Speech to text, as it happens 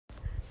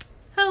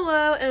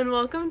Hello and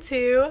welcome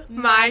to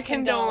My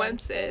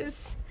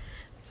Condolences.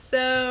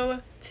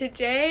 So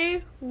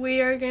today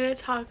we are going to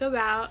talk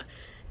about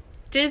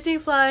Disney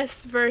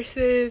Plus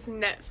versus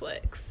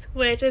Netflix,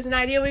 which is an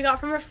idea we got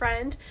from a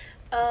friend.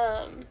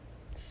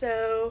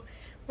 So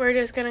we're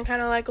just going to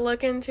kind of like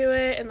look into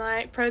it and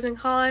like pros and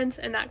cons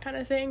and that kind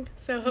of thing.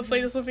 So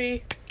hopefully this will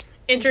be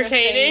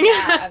entertaining.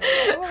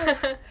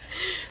 Yeah.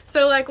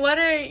 So like what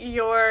are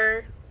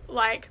your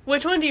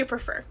which one do you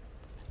prefer?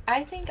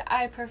 I think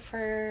I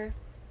prefer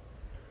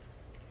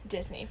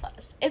Disney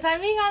Plus. If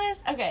I'm being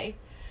honest, okay.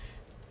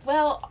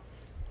 Well,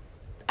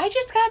 I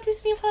just got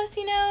Disney Plus,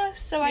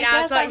 so I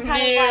guess I'm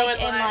kind of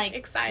like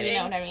exciting. You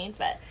know what I mean?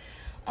 But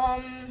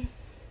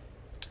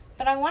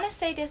I want to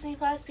say Disney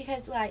Plus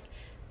because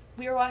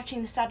we were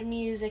watching The Sound of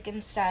Music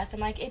and stuff,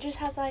 and it just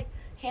has Hannah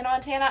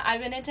Montana. I've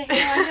been into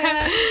Hannah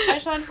Montana. I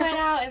just want to point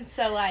out, and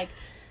so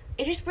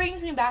it just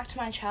brings me back to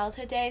my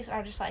childhood days.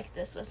 I'm just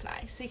this was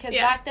nice. Because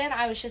back then,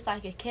 I was just a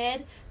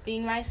kid,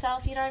 being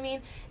myself, you know what I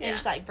mean? And it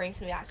just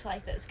brings me back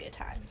to those good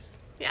times.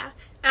 Yeah.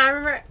 And I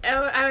remember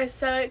I was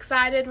so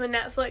excited when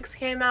Netflix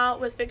came out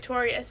with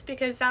Victorious,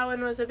 because that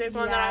one was a big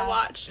one that I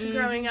watched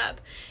growing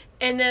up.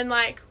 And then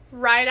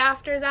right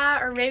after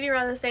that, or maybe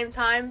around the same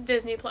time,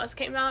 Disney Plus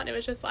came out, and it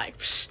was just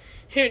psh,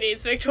 who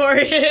needs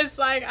Victorious?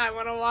 I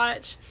want to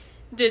watch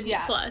Disney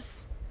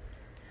Plus.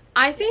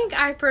 I think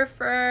I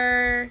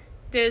prefer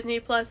Disney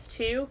Plus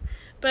too,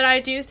 but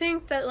I do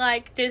think that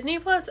Disney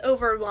Plus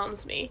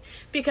overwhelms me,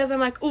 because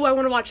I'm ooh, I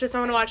want to watch this, I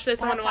want to watch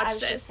this, I want to watch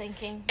this. I was just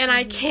thinking. And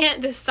I can't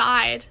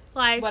decide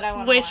what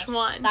I which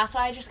one. That's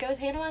why I just go with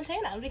Hannah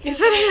Montana, because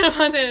Hannah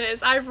Montana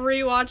is. I've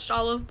rewatched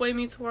all of Boy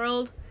Meets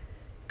World.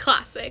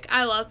 Classic.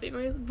 I love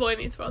Boy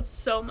Meets World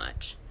so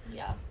much.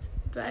 Yeah.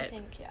 But I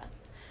think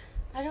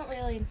I'm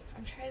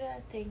trying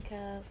to think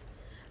of.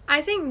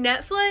 I think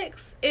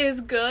Netflix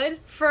is good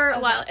for a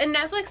while. And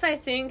Netflix, I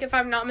think, if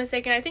I'm not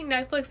mistaken, I think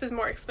Netflix is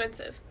more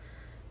expensive.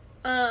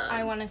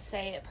 I want to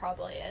say it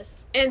probably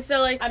is. And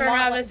so, for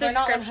having a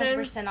subscription... They're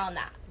not 100% on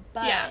that,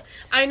 but... Yeah.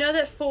 I know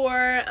that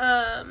for,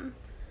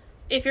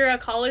 if you're a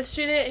college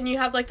student and you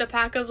have, the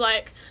pack of,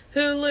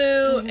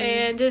 Hulu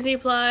and Disney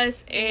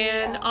Plus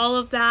and all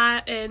of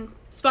that, and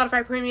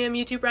Spotify Premium,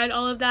 YouTube Red,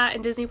 all of that,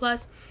 and Disney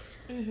Plus,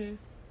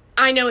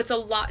 I know it's a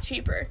lot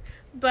cheaper.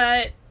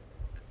 But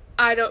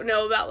I don't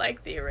know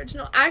about, the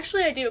original.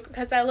 Actually, I do,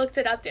 because I looked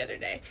it up the other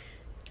day.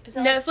 Is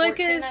it Netflix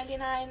is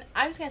 $14.99?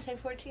 I was gonna say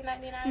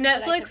 $14.99.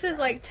 Netflix is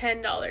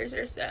 $10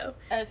 or so.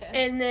 Okay.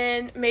 And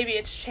then maybe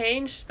it's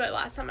changed, but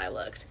last time I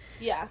looked.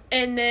 Yeah.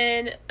 And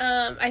then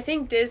I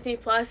think Disney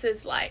Plus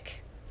is $8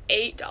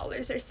 or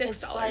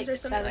 $6 or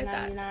something like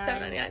that.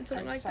 $7.99,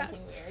 something like that.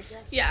 Something weird.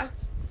 Yeah.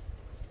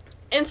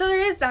 And so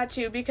there is that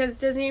too, because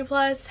Disney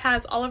Plus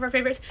has all of our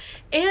favorites,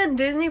 and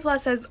Disney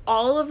Plus has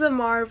all of the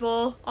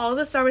Marvel, all of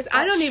the Star Wars.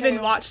 I don't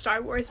even watch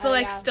Star Wars,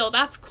 but still,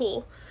 that's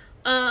cool.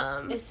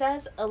 It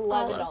says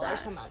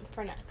 $11 a month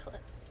for Netflix.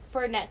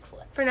 For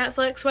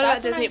Netflix. What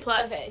about Disney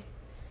Plus? Okay.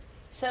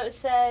 So it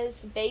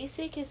says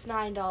basic is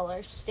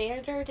 $9,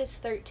 standard is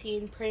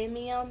 $13,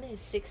 premium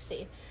is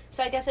 $16.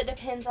 So I guess it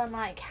depends on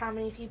how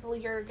many people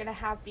you're gonna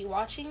be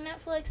watching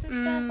Netflix and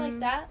stuff like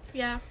that.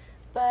 Yeah.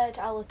 But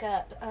I'll look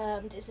up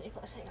Disney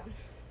Plus. Hang on.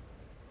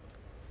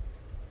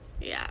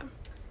 Yeah.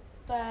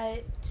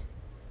 But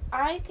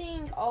I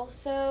think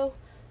also,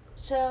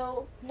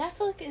 so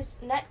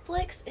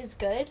Netflix is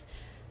good,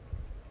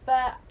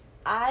 but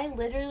I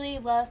literally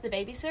love The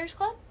Babysitter's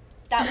Club.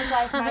 That was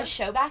my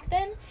show back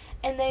then,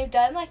 and they've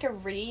done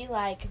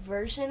a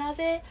version of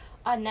it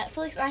on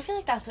Netflix, and I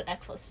feel that's what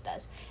Netflix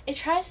does. It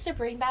tries to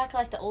bring back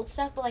the old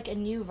stuff, but a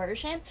new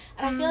version,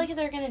 and I feel if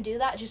they're gonna do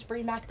that, just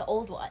bring back the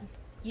old one.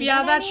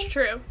 That's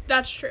true.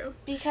 That's true.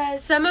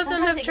 Because some of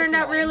them have turned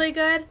out really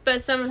good,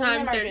 but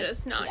sometimes they're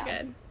just not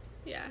good.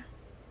 Yeah.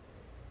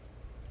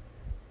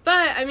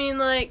 But I mean,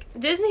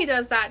 Disney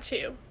does that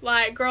too.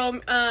 Girl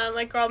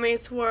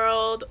Meets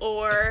World,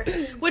 or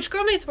which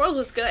Girl Meets World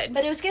was good.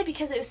 But it was good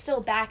because it was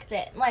still back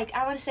then.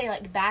 I want to say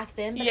back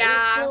then, but it was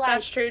still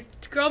that's true.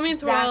 Girl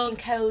Meets Zach World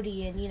and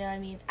Cody, and you know what I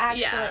mean.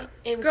 Actually,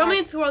 it was Girl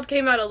Meets World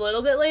came out a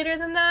little bit later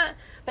than that.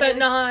 But it was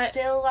not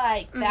still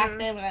back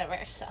then whenever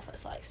stuff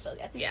was still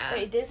good. Yeah.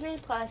 Wait, Disney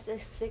Plus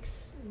is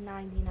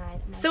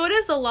 $6.99. So it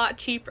is a lot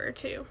cheaper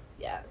too.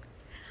 Yeah.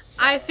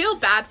 So. I feel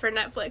bad for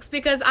Netflix,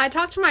 because I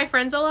talk to my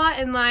friends a lot,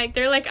 and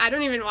they're I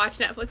don't even watch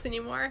Netflix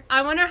anymore.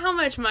 I wonder how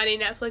much money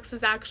Netflix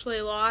has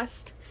actually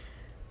lost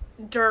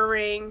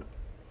during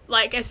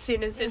as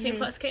soon as Disney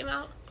Plus came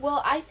out.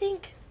 Well, I'm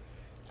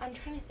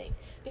trying to think,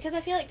 because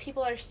I feel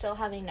people are still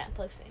having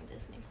Netflix and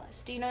Disney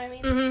Plus. Do you know what I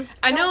mean? Mm-hmm.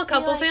 I know a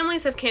couple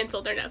families have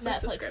canceled their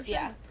Netflix subscriptions.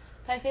 Yeah.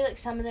 But I feel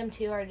some of them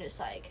too are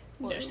just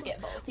we'll just get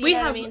both. We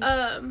have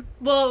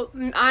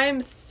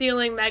I'm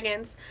stealing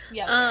Megan's.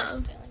 Yeah, we're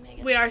stealing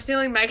Megan's. We are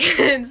stealing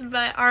Megan's,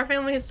 but our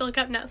family has still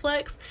kept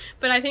Netflix.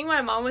 But I think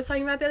my mom was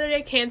talking about the other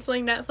day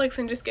canceling Netflix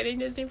and just getting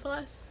Disney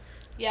Plus.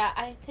 Yeah,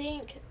 I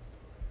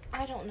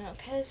don't know,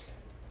 because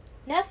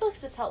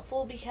Netflix is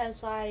helpful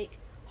because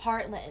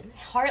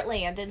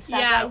Heartland and stuff.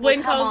 Yeah, like,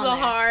 When Calls the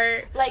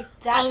Heart. Like,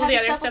 that all type the of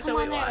other stuff will stuff that come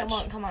we on there watch. and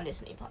won't come on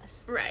Disney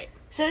Plus. Right.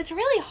 So it's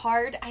really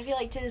hard, I feel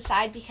like, to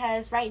decide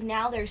because right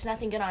now there's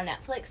nothing good on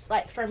Netflix,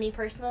 like, for me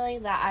personally,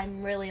 that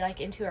I'm really,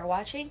 like, into or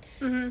watching.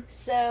 Mm-hmm.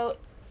 So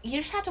you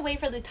just have to wait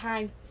for the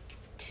time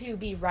to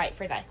be right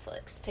for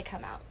Netflix to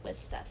come out with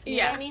stuff. You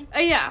know what I mean?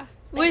 Yeah.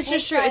 Which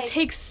is true. Like, it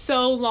takes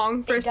so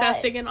long for stuff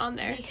to does, get on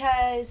there.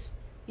 Because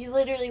you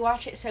literally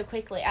watch it so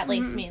quickly. At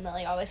least me and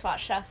Lily always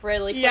watch stuff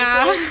really quickly.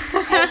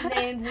 Yeah. And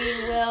then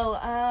we will,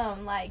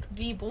 like,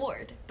 be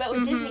bored. But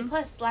with Disney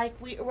Plus, like,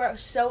 we're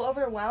so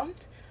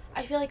overwhelmed,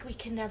 I feel like we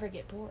can never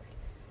get bored.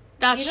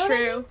 That's You know what I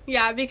true. mean?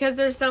 Yeah, because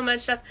there's so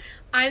much stuff.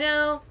 I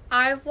know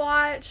I've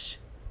watched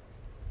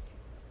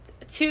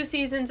 2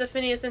 seasons of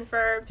Phineas and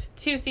Ferb,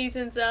 2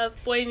 seasons of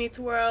Boy Meets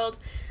World.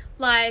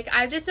 Like,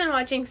 I've just been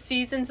watching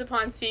seasons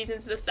upon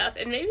seasons of stuff,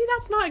 and maybe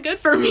that's not good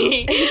for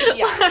me.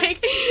 Yeah.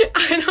 Like,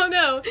 I don't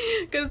know,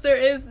 because there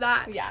is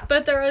that. Yeah.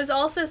 But there is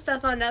also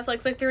stuff on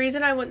Netflix. Like, the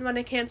reason I wouldn't want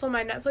to cancel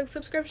my Netflix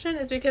subscription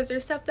is because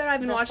there's stuff that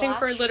I've been The watching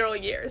for Flash? literal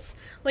years.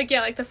 Like,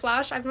 yeah, like The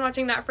Flash, I've been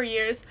watching that for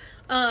years.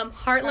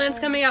 Heartland's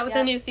coming out with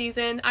a new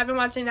season. I've been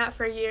watching that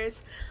for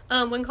years.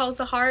 When Calls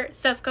the Heart,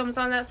 stuff comes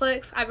on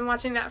Netflix. I've been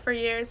watching that for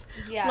years.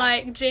 Yeah.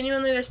 Like,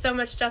 genuinely, there's so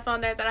much stuff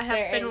on there that I have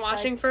There been is,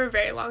 watching like, for a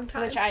very long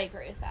time. Which I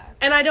agree with that.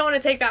 And I don't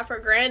want to take that for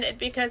granted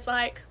because,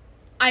 like,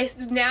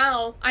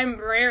 I'm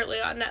rarely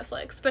on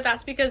Netflix, but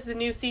that's because the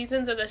new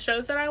seasons of the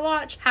shows that I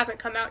watch haven't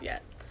come out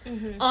yet.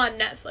 Mm-hmm. On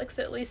Netflix,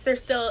 at least. They're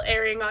still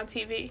airing on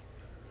TV.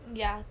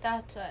 Yeah,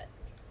 that's what.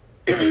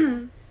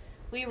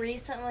 We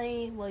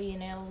recently, well, you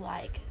know,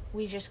 like,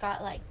 we just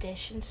got, like,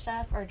 Dish and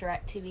stuff, or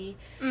DirecTV,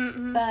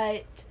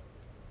 but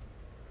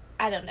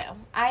I don't know.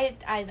 I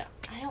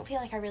don't feel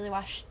like I really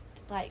watched,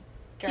 like,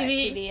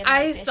 DirecTV and, like,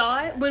 I Dish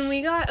thought that when much.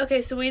 we got,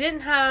 okay, so we didn't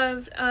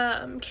have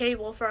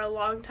cable for a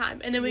long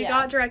time, and then we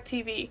got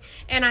DirecTV,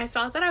 and I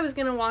thought that I was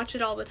going to watch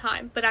it all the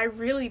time, but I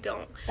really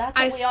don't. That's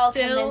what we all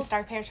convinced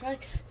our parents. We're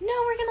like, no,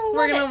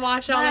 we're going to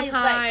watch it all the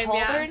time.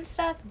 Like, Calder and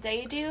stuff,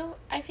 they do,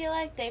 I feel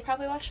like. They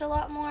probably watch it a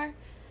lot more,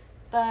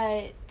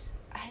 but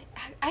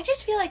I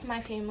just feel like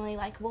my family,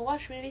 like, we'll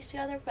watch movies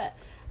together, but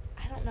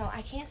I don't know.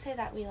 I can't say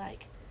that we,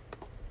 like,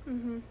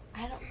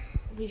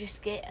 we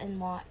just get and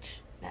watch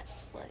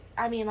Netflix.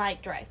 I mean,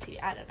 like,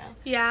 DirecTV. I don't know.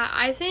 Yeah,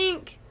 I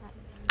think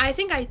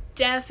I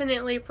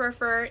definitely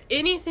prefer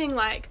anything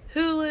like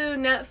Hulu,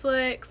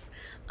 Netflix,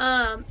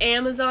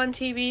 Amazon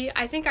TV.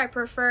 I think I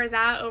prefer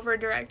that over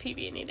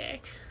DirecTV any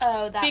day.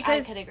 Oh, that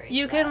because I could agree.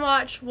 You can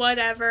watch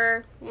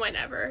whatever,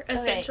 whenever,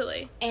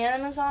 essentially.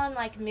 Amazon,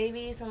 like,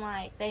 movies and,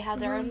 like, they have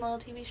their own little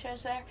TV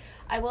shows there.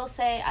 I will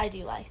say I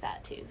do like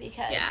that too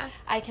because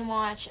I can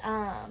watch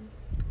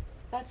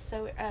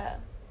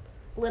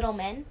Little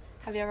Men.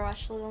 Have you ever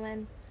watched Little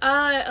Men?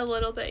 A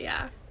little bit,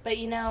 yeah. But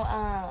you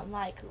know,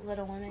 like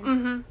Little Women.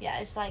 Mm-hmm. Yeah,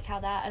 it's like how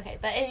that. Okay,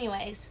 but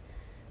anyways,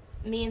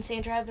 me and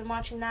Sandra have been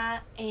watching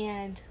that,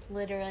 and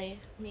literally,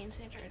 me and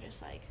Sandra are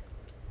just like,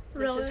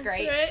 this is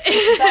great.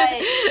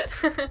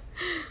 But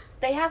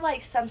they have,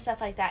 like, some stuff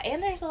like that.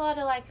 And there's a lot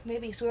of, like,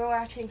 movies. We were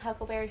watching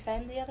Huckleberry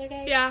Finn the other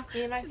day. Yeah.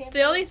 Me and my family.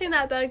 The only thing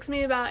that bugs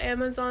me about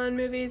Amazon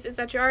movies is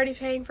that you're already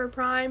paying for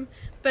Prime,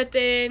 but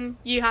then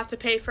you have to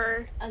pay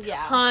for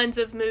tons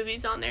of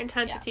movies on there and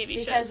tons of TV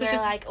shows. Because they're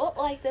like, oh,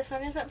 like, this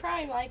one isn't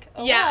Prime. Like,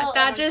 oh, yeah, well.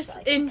 that just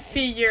like,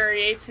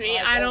 infuriates me.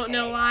 Like, I don't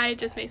know why. It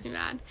just makes me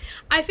mad.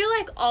 I feel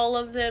like all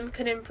of them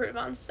could improve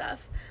on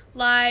stuff.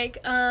 Like,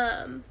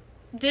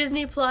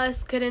 Disney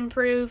Plus could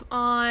improve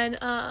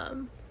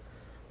on,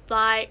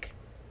 like,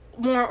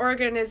 more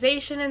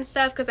organization and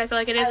stuff, because I feel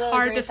like it is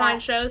hard to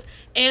find shows,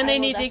 and they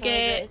need to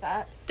get,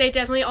 they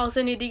definitely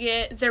also need to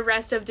get the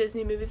rest of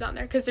Disney movies on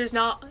there, because there's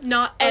not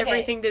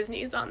everything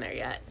Disney is on there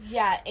yet.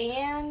 Yeah,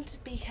 and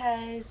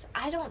because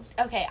I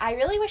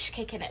really wish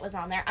Kickin' It was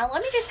on there.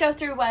 Let me just go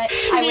through what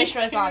I wish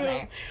was on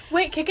there.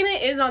 Wait, Kickin'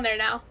 It is on there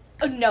now.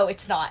 Oh, no,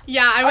 it's not.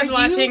 Yeah, I was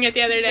watching it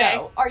the other day.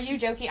 No, are you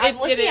joking? I'm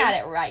looking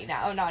at it right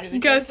now. I'm not even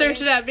Go joking.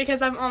 search it up,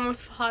 because I'm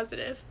almost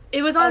positive.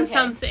 It was on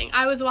something.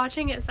 I was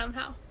watching it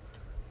somehow.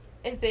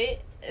 If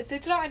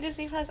it's not on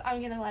Disney Plus,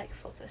 I'm gonna, like,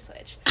 flip the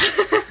switch.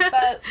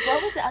 But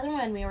what was the other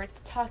one we were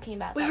talking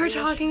about? We were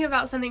talking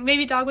about something.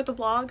 Maybe Dog with the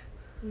Blog?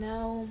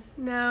 No.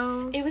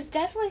 It was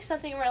definitely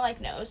something where,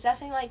 like, no, it was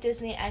definitely, like,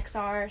 Disney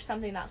XR or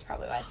something. That's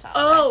probably why it's not.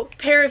 Oh,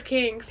 Pair of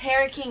Kings.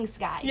 Pair of Kings,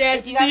 guys.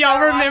 Yes, do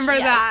y'all remember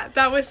that? Yes.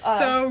 That was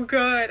so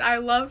good. I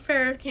love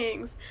Pair of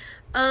Kings.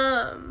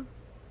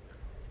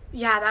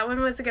 Yeah, that one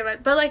was a good one.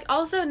 But, like,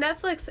 also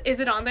Netflix, is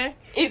it on there?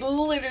 It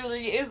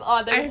literally is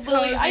on there. I just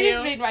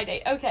made my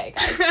day. Okay,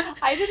 guys.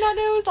 I did not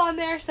know it was on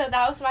there, so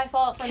that was my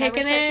fault for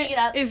never searching it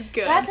up. Is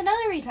good. But that's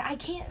another reason I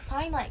can't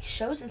find, like,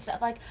 shows and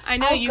stuff. Like, I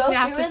know, you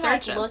have to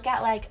search them. Look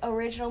at, like,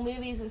 original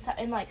movies and stuff,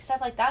 and, like,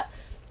 stuff like that.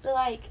 But,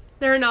 like,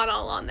 they're not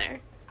all on there.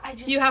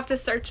 You have to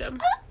search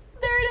them.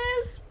 There it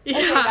is. Yeah.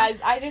 Okay,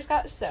 guys, I just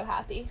got so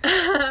happy.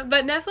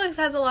 But Netflix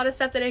has a lot of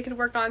stuff that it could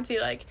work on too,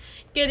 like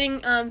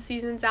getting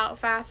seasons out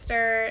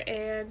faster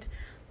and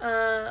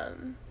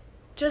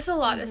just a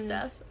lot of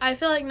stuff. I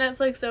feel like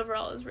Netflix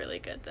overall is really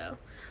good though.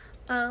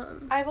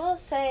 I will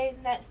say,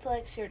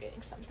 Netflix, you're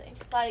doing something.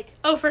 Like,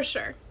 oh, for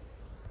sure.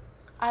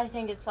 I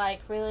think it's,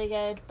 like, really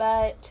good,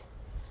 but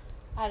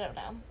I don't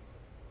know.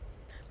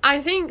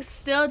 I think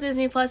still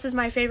Disney Plus is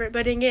my favorite,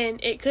 but again,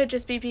 it could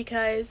just be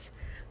because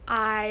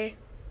I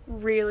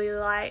really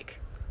like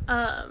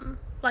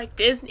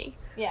Disney.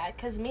 Yeah,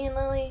 because me and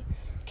Lily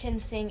can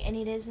sing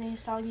any Disney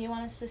song you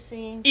want us to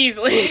sing.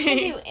 Easily. We can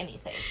do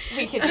anything.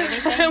 We can do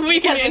anything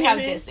because we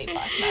have Disney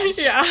Plus now.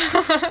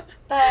 Yeah.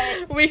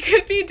 But we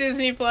could be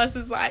Disney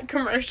Plus's, like,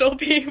 commercial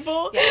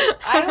people. Yeah.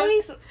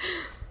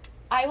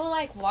 I will,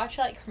 like, watch,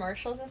 like,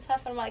 commercials and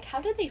stuff, and I'm like,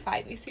 how did they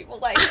find these people?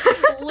 Like,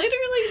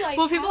 literally, like,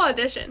 well, people how?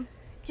 audition.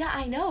 Yeah,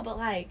 I know, but,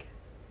 like...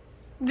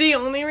 The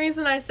only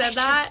reason I said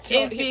that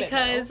is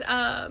because,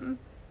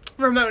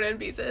 Ramona and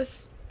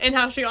Beezus and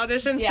how she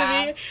auditions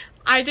to me.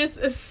 I just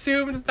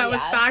assumed that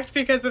was fact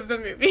because of the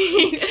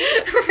movie.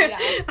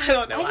 I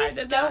don't know why I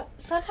did that.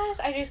 Sometimes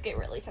I just get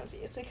really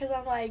confused because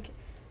I'm like,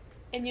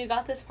 and you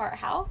got this part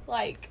how?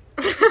 Like,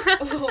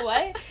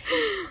 what?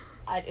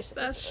 I just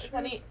think it's really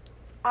funny.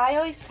 I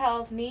always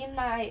tell me and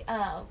my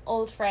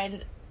old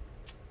friend,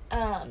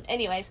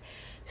 anyways,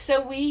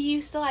 so we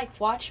used to, like,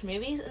 watch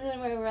movies, and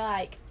then we were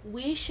like,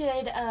 we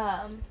should,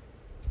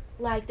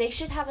 like, they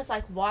should have us,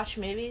 like, watch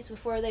movies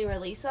before they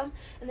release them,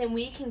 and then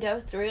we can go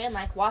through and,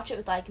 like, watch it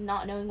with, like,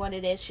 not knowing what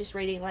it is, just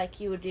reading, like,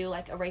 you would do,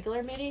 like, a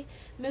regular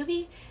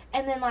movie,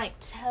 and then, like,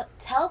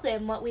 tell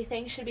them what we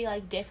think should be,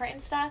 like, different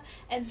and stuff,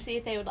 and see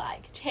if they would,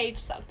 like, change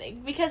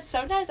something, because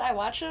sometimes I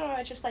watch it, and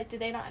I'm just like, did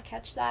they not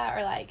catch that,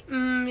 or, like,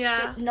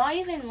 not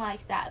even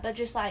like that, but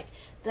just, like,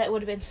 that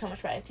would have been so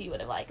much better if you would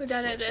have, like,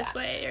 done it this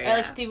way, or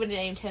like, if you would have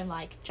named him,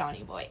 like,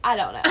 Johnny Boy. I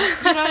don't know.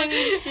 You know what I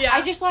mean? Yeah.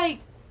 I just, like,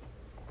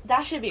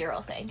 that should be a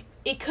real thing.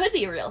 It could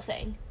be a real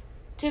thing.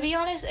 To be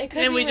honest, it could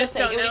be a real thing. And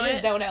we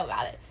just don't know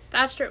about it.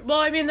 That's true. Well,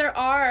 I mean, there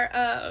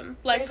are,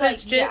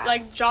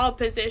 like, job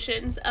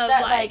positions of,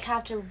 that, like,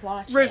 have to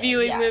watch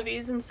reviewing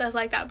movies and stuff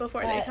like that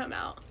before they come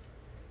out.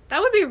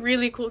 That would be a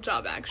really cool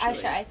job,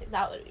 actually. I think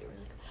that would be really cool.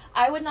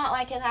 I would not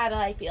like it had to,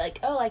 like, be like,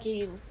 oh, like,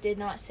 you did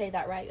not say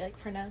that right, like,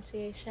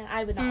 pronunciation.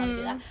 I would not want to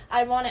do that.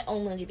 I want it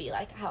only to be,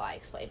 like, how I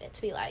explained it.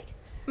 To be like,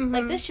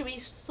 like, this should be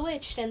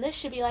switched, and this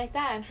should be like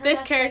that, and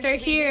this character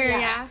here,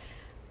 yeah.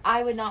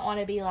 I would not want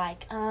to be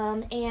like,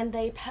 and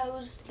they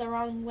posed the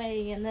wrong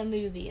way in the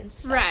movie and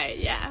stuff. Right,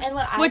 yeah.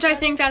 And which I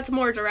think that's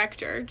more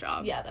director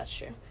job. Yeah, that's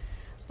true.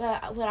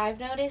 But what I've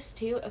noticed,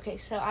 too, okay,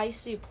 so I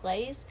used to do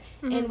plays,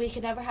 and we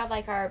could never have,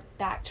 like, our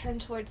back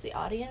turned towards the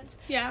audience.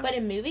 Yeah. But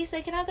in movies,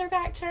 they can have their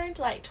back turned,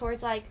 like,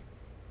 towards, like,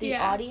 the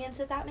audience,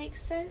 if that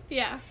makes sense.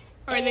 Yeah.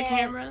 Or the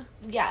camera.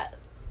 Yeah.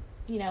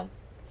 You know.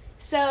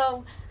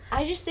 So,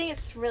 I just think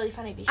it's really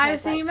funny because, I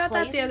was thinking about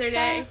that the other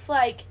day.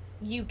 Like,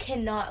 you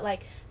cannot,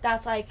 like,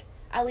 that's, like,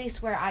 at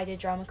least where I did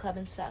drama club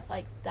and stuff,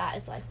 like, that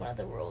is, like, one of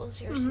the rules.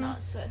 You're just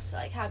not supposed to,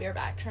 like, have your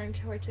back turned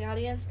towards the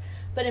audience.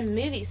 But in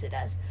movies, it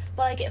does.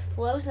 But, like, it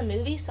flows in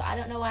movies, so I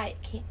don't know why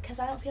it can't, because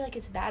I don't feel like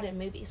it's bad in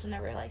movies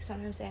whenever, like,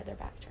 sometimes they have their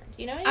back turned.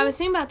 You know what I mean? I was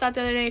thinking about that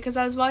the other day, because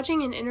I was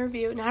watching an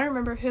interview, and I don't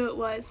remember who it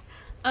was.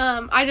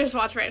 I just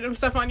watch random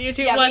stuff on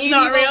YouTube. Yeah, That's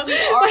not real.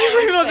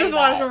 People just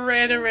watch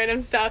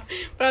random stuff.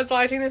 But I was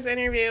watching this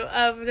interview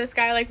of this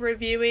guy, like,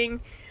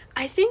 reviewing,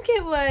 I think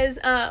it was,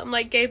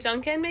 like, Gabe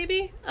Duncan,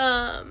 maybe?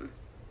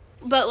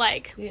 But,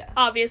 like,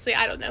 obviously,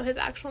 I don't know his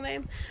actual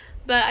name.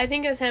 But I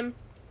think it was him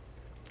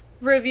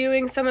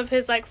reviewing some of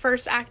his, like,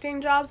 first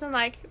acting jobs and,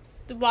 like,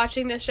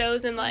 watching the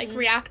shows and, like,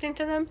 reacting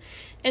to them.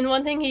 And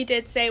one thing he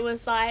did say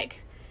was, like,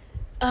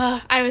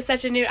 I was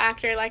such a new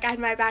actor. Like, I had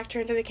my back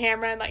turned to the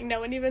camera and, like, no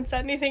one even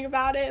said anything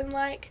about it. And,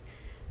 like,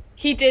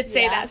 he did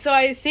say that. So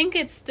I think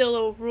it's still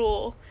a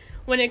rule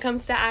when it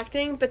comes to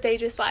acting. But they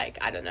just, like,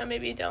 I don't know,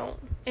 maybe don't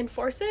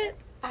enforce it.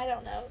 I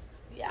don't know.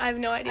 Yeah. I have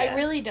no idea. I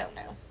really don't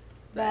know.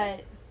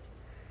 But...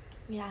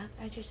 yeah,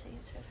 I just think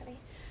it's so funny.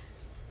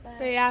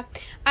 But yeah,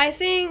 I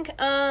think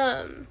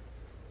when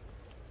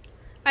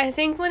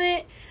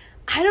it,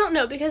 I don't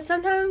know, because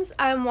sometimes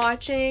I'm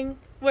watching,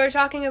 we're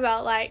talking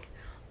about, like,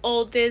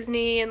 old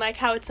Disney and, like,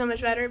 how it's so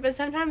much better, but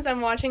sometimes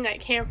I'm watching,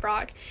 like, Camp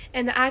Rock,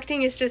 and the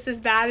acting is just as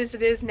bad as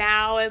it is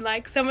now, and,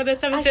 like, some of the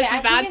stuff is just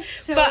as bad,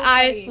 but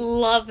I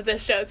love the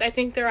shows. I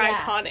think they're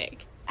iconic.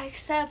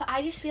 Except,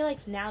 I just feel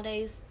like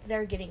nowadays,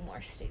 they're getting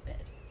more stupid.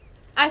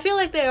 I feel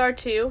like they are,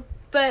 too.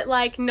 But,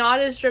 like, not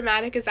as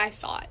dramatic as I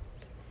thought.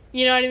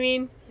 You know what I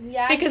mean?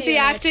 Yeah, because the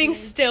acting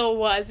still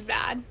was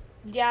bad.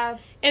 Yeah.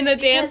 And the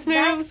dance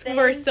moves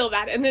were still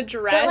bad. And the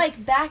dress. But,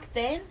 like, back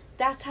then,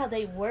 that's how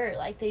they were.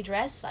 Like, they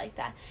dressed like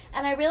that.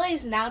 And I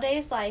realize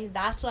nowadays, like,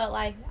 that's what,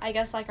 like, I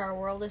guess, like, our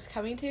world is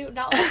coming to.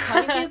 Not, like,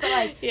 coming to, but,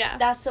 like,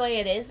 that's the way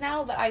it is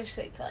now. But I just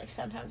think, like,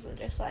 sometimes we're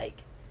just, like...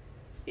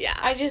 yeah.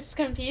 I just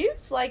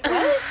confused. Like,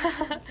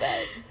 what?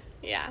 But...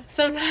 yeah.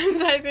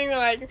 Sometimes I think,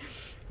 like...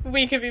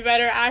 we could be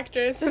better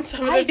actors than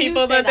some of the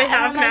people that they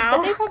have now.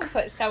 But they probably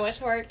put so much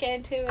work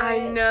into it. I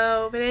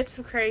know, but it's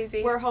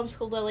crazy. We're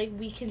homeschooled, Lily.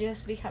 We can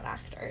just become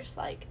actors.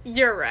 Like,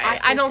 you're right.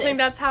 I don't think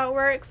that's how it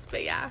works,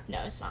 but yeah.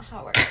 No, it's not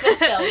how it works. But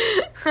still.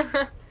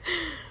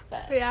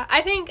 But yeah,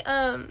 I think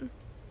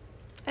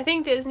I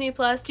think Disney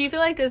Plus. Do you feel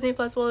like Disney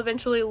Plus will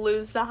eventually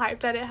lose the hype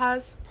that it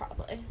has?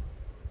 Probably.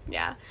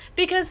 Yeah.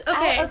 Because,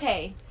 okay.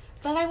 Okay.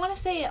 But I want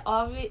to say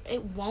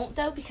it won't,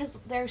 though, because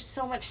there's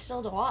so much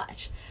still to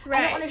watch. Right.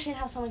 I don't understand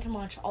how someone can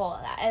watch all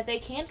of that. If they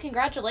can,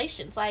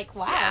 congratulations. Like,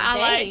 wow, yeah,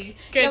 dang. like,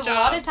 good you have job. a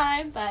lot of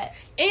time, but...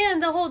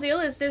 And the whole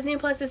deal is Disney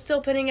Plus is still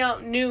putting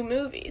out new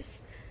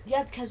movies.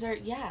 Yeah, because they're,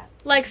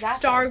 Like,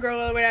 exactly.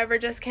 Stargirl or whatever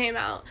just came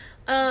out.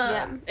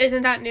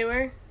 Isn't that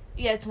newer?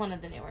 Yeah, it's one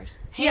of the newer.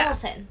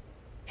 Hamilton.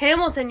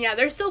 Hamilton, yeah.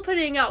 They're still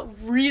putting out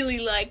really,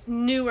 like,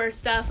 newer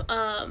stuff.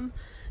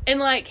 And,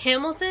 like,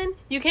 Hamilton,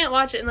 you can't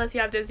watch it unless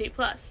you have Disney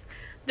Plus.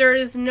 There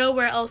is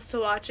nowhere else to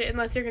watch it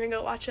unless you're going to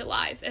go watch it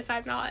live, if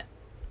I'm not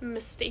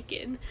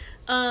mistaken.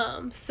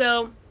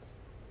 So,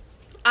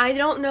 I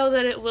don't know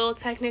that it will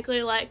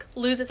technically, like,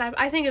 lose its hype.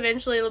 I think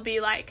eventually it'll be,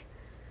 like,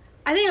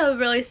 I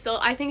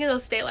think it'll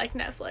stay like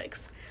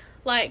Netflix.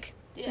 Like,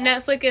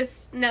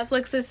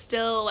 Netflix is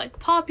still, like,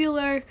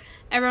 popular.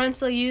 Everyone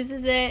still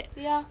uses it.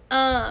 Yeah.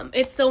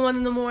 It's still one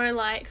of the more,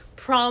 like,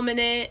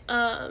 prominent,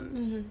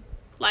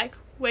 like,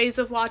 ways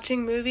of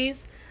watching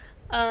movies.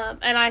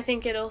 And I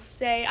think it'll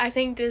stay. I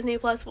think Disney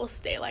Plus will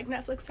stay like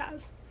Netflix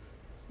has.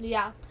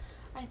 Yeah,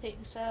 I think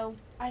so.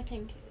 I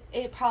think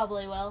it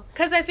probably will.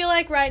 Because I feel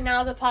like right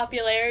now the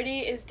popularity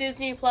is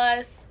Disney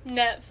Plus,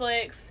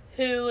 Netflix,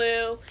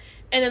 Hulu,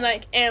 and then,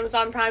 like,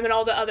 Amazon Prime and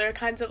all the other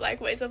kinds of,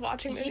 like, ways of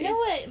watching movies. You know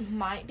what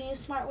might be a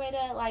smart way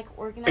to, like,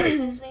 organize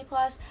Disney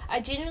Plus? I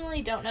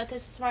genuinely don't know if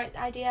this is a smart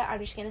idea. I'm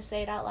just going to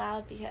say it out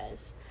loud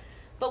because...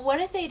 But what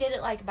if they did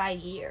it, like, by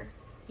year?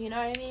 You know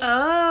what I mean?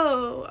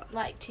 Oh.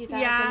 Like,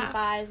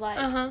 2005,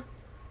 like...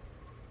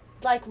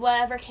 Like,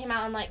 whatever came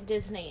out in, like,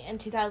 Disney in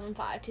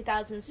 2005,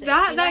 2006.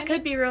 That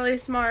could be really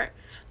smart.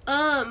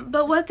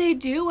 But what they're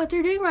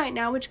doing right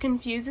now, which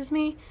confuses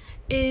me,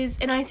 is...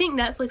 And I think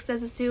Netflix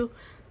does this too...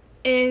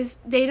 is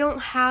they don't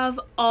have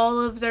all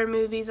of their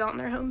movies on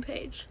their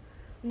homepage.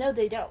 No,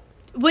 they don't.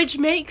 Which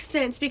makes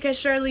sense, because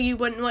surely you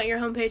wouldn't want your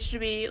homepage to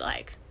be,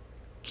 like,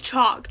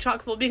 chock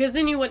full, because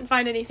then you wouldn't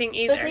find anything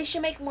either. But they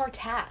should make more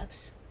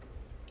tabs.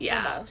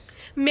 Yeah. Almost.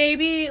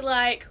 Maybe,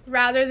 like,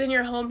 rather than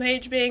your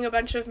homepage being a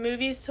bunch of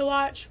movies to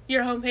watch,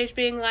 your homepage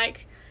being,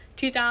 like,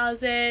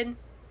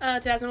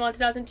 2001,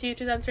 2002,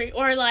 2003,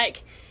 or,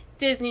 like,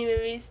 Disney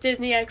movies,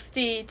 Disney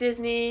XD,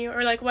 Disney,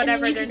 or, like,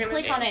 whatever they're going to do. And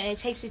then you can click on it and it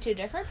takes you to a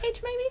different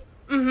page, maybe?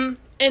 Mm-hmm.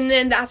 And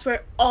then that's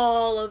where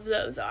all of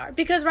those are.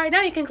 Because right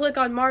now you can click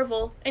on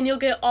Marvel and you'll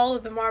get all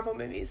of the Marvel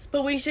movies.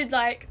 But we should,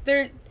 like,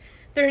 there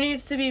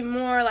needs to be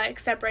more, like,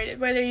 separated,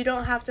 whether you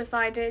don't have to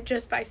find it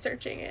just by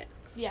searching it.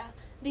 Yeah.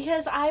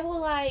 Because I will,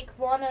 like,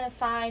 want to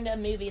find a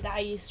movie that I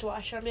used to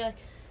watch and I'll be like,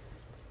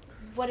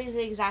 what is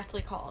it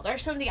exactly called? Or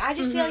something. I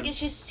just feel like it's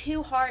just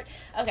too hard.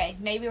 Okay,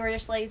 maybe we're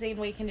just lazy and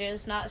we can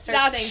just not search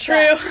things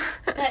up. That's true.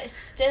 But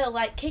still,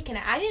 like, Kickin'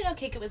 It. I didn't know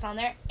Kick It was on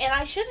there. And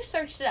I should have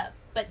searched it up.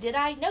 But did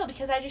I? No,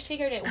 because I just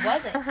figured it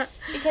wasn't.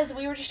 Because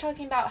we were just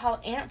talking about how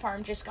Ant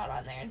Farm just got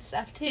on there and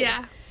stuff, too.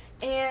 Yeah.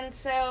 And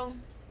so...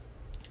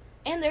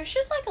 And there's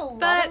just, like, a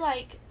lot of,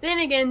 like... Then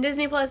again,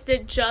 Disney Plus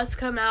did just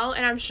come out,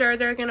 and I'm sure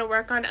they're going to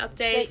work on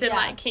updates and,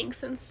 like,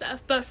 kinks and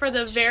stuff. But for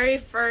the very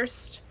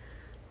first,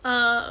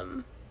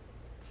 for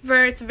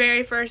its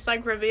very first,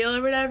 like, reveal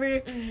or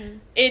whatever,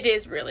 it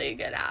is really a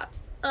good app.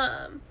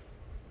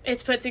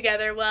 It's put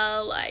together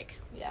well, like...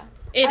 Yeah.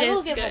 I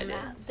will give them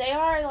that. They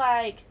are,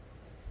 like...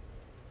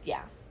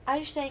 Yeah. I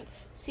just think...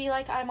 See,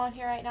 like, I'm on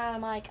here right now, and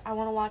I'm like, I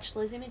want to watch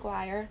Lizzie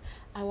McGuire.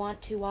 I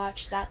want to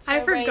watch That's So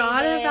I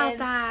forgot Raven. about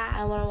that.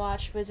 I want to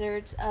watch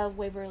Wizards of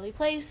Waverly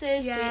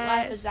Places, Sweet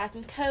Life of Zack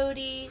and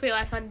Cody, Sweet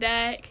Life on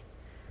Deck,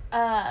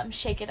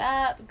 Shake It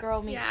Up,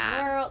 Girl Meets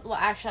World. Well,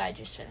 actually, I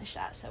just finished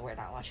that, so we're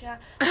not watching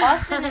that.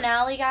 Austin and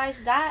Ally,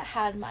 guys, that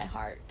had my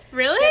heart.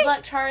 Really? Good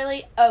Luck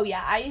Charlie. Oh,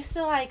 yeah, I used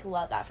to, like,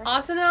 love that.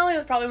 Austin and Ally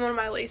was probably one of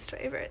my least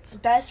favorites.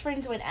 Best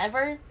Friends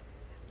Whenever.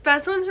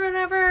 Best Ones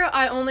Whenever,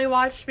 I only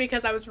watched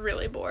because I was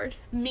really bored.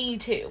 Me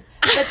too.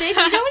 But then,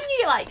 you know when you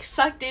get, like,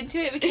 sucked into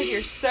it because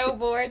you're so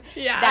bored?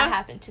 Yeah. That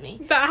happened to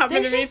me. That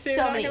happened to me too. There's just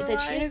so many. The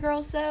Cheetah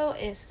Girls, though,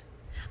 is...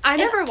 I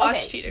never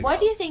watched Cheetah Girls. What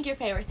do you think your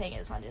favorite thing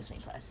is on Disney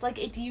Plus? Like,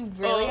 if you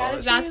really had to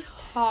choose? That's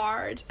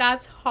hard.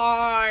 That's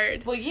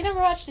hard. Well, you never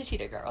watched the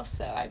Cheetah Girls,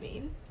 so, I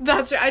mean...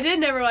 That's true. I did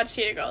never watch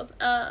Cheetah Girls.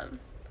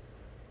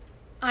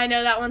 I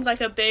know that one's,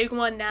 like, a big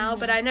one now,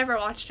 but I never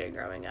watched it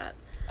growing up.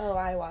 Oh,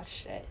 I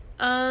watched it.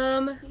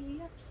 Sweetie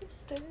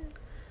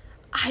Sisters.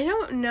 I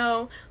don't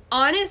know.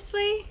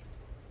 Honestly,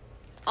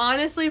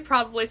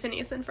 probably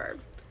Phineas and Ferb.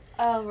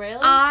 Oh, really?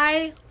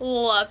 I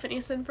love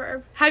Phineas and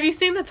Ferb. Have you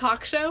seen the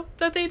talk show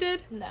that they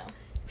did? No.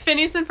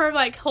 Phineas and Ferb,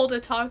 like, hold a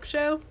talk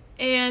show,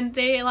 and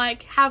they,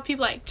 like, have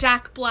people like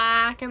Jack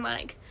Black and,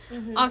 like,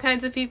 all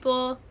kinds of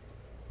people,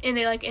 and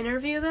they, like,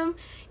 interview them.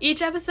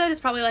 Each episode is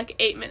probably, like,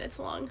 8 minutes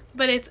long,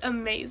 but it's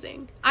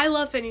amazing. I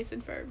love Phineas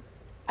and Ferb.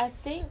 I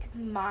think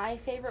my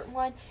favorite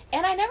one,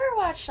 and I never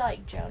watched,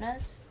 like,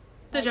 Jonas.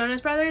 The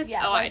Jonas Brothers?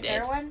 Yeah, I did.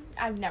 Their one,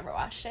 I've never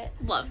watched it.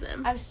 Love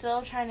them. I'm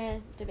still trying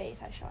to debate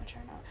if I should watch it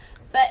or not.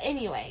 But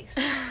anyways,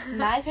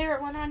 my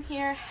favorite one on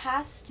here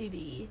has to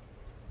be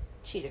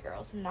Cheetah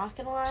Girls. I'm not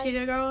gonna lie.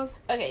 Cheetah Girls.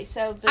 Okay,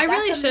 so I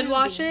really should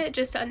watch it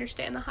just to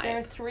understand the hype. There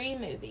are 3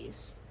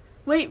 movies.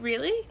 Wait,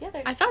 really? Yeah,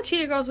 I thought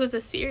Cheetah Girls was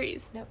a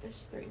series. Nope,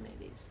 there's 3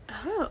 movies.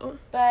 Oh.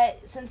 But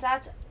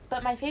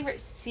but my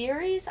favorite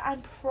series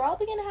I'm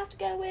probably gonna have to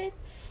go with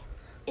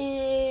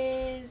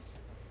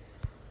is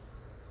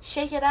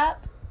Shake It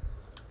Up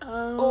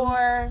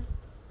or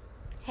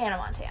Hannah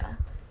Montana.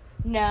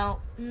 No,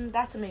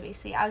 that's a movie.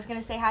 See, I was going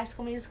to say High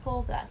School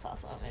Musical, but that's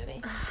also a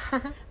movie.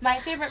 My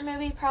favorite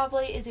movie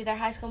probably is either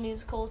High School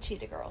Musical or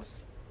Cheetah Girls.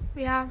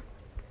 Yeah.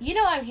 You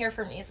know I'm here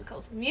for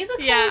musicals.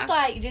 Musicals,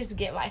 like, just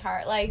get my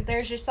heart. Like,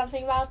 there's just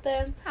something about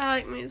them. I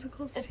like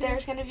musicals, If too.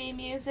 there's going to be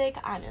music,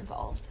 I'm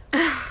involved.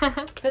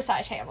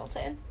 Besides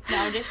Hamilton. No,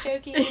 I'm just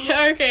joking.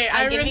 Okay,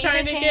 I've been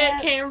trying to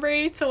get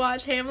Cambry to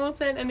watch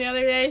Hamilton, and the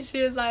other day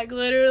she was like,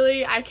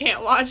 literally, I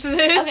can't watch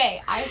this.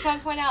 Okay, I'm trying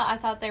to point out, I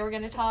thought they were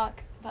going to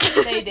talk, but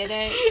they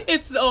didn't.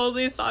 It's the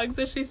only songs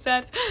that she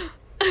said.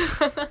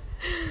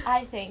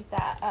 I think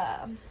that,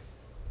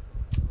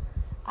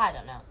 I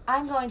don't know.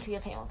 I'm going to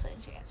give Hamilton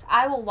a chance.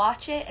 I will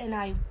watch it, and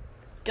I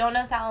don't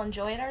know if I'll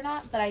enjoy it or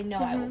not, but I know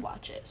I will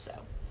watch it, so.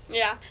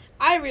 Yeah,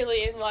 I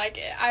really like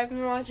it. I've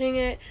been watching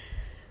it.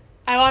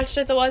 I watched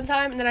it the one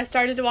time, and then I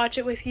started to watch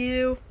it with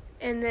you,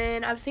 and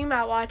then I was thinking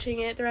about watching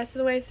it the rest of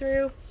the way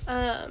through,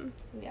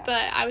 but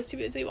I was too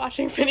busy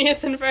watching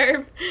Phineas and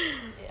Ferb.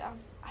 Yeah,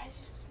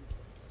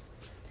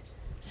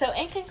 So,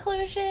 in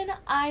conclusion,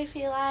 I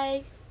feel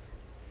like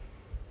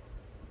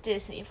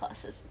Disney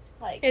Plus is,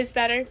 like... It's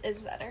better. Is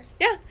better.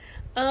 Yeah.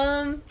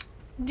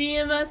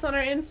 DM us on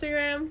our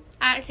Instagram,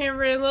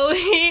 @Cambry and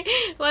Lily.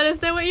 Let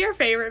us know what your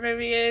favorite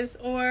movie is,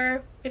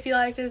 or if you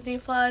like Disney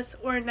Plus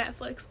or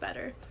Netflix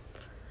better.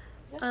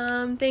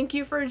 Thank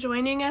you for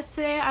joining us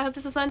today. I hope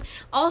this was fun.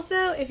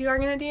 Also, if you are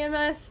going to DM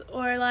us,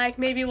 or like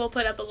maybe we'll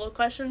put up a little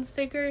question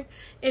sticker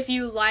if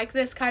you like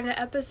this kind of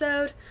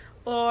episode,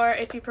 or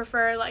if you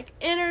prefer like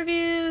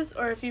interviews,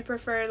 or if you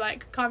prefer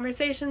like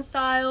conversation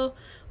style,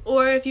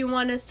 or if you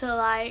want us to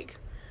like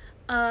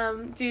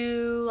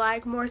do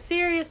like more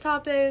serious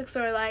topics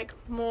or like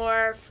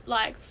more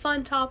like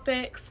fun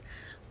topics.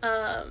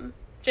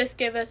 Just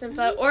give us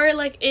input, or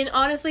like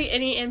honestly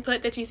any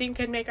input that you think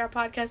could make our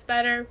podcast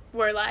better.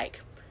 We're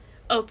like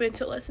open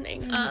to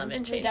listening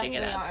and changing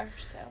it up.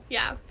 So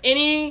yeah,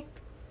 any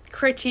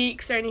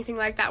critiques or anything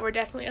like that, we're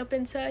definitely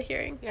open to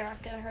hearing. You're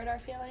not gonna hurt our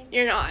feelings.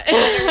 You're not.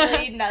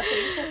 Literally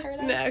nothing could hurt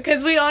us. No,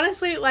 because we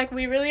honestly like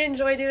we really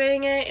enjoy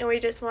doing it, and we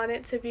just want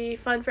it to be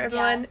fun for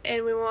everyone,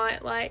 and we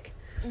want like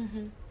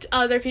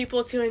other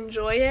people to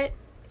enjoy it.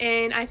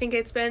 And I think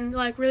it's been,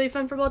 like, really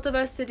fun for both of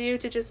us to do,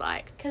 to just,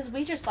 like... Because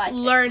we just, like,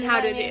 learn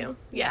how to do.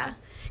 Yeah.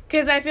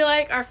 Because I feel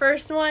like our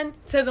first one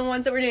to the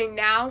ones that we're doing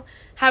now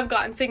have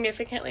gotten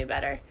significantly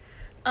better.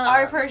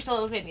 Our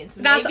personal opinions.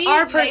 That's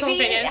our personal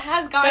opinion. It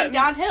has gone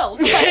downhill.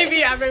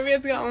 Maybe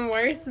it's gotten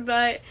worse.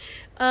 But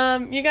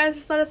you guys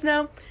just let us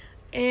know.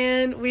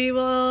 And we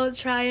will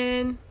try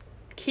and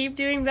keep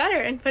doing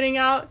better and putting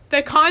out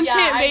the content,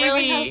 I'm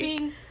really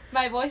hoping...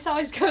 My voice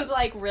always goes,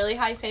 like, really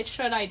high-pitched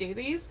when I do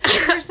these.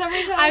 For some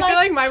reason, I feel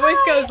like my voice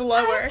goes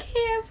lower. I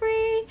can't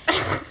breathe.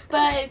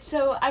 But,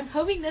 so, I'm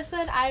hoping this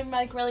one, I'm,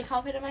 like, really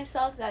confident in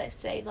myself that it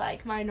stayed,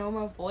 like, my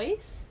normal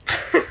voice.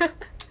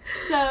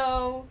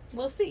 So,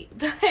 we'll see.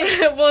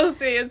 We'll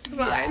see. It's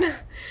fine. Yeah.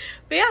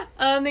 But, yeah,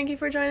 thank you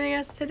for joining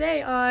us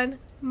today on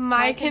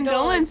My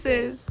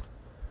Condolences.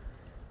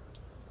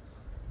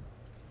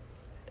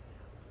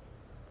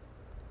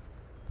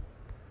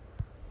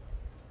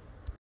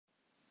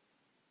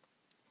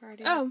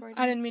 Recording.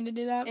 I didn't mean to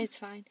do that. It's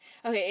fine.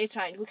 Okay, it's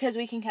fine, because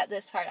we can cut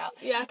this part out.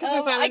 Yeah, because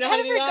we finally know how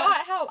to do that. I kind of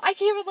forgot how. I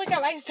can't even look at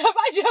my stuff.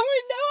 I don't even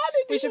know how to do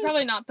it. We should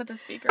probably not put the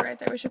speaker right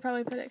there. We should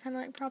probably put it kind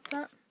of like propped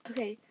up.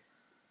 Okay.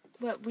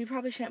 Well, we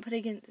probably shouldn't put it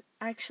against...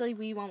 Actually,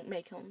 we won't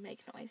make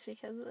noise,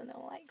 because then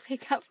it'll, like,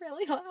 pick up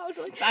really loud.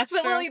 That's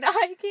true. But, like,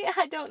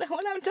 I don't know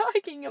what I'm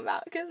talking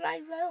about, because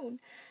my phone.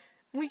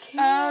 We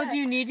can't. Oh, do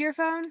you need your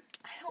phone?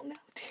 I don't know,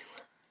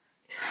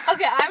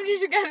 Okay, I'm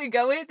just gonna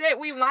go with it.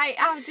 We might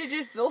have to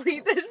just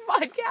delete this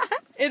podcast.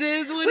 It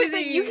is what it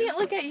is. You can't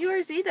look at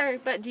yours either,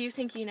 but do you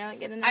think you know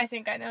it good enough? I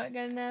think I know it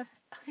good enough.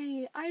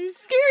 Okay, I'm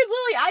scared,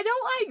 Lily. I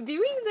don't like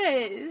doing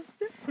this.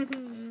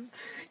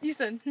 You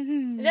said...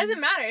 It doesn't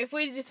matter. If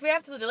we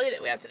have to delete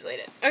it, we have to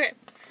delete it. Okay.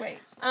 Wait.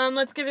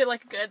 Let's give it,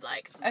 like, a good,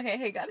 like... Okay,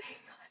 hang on.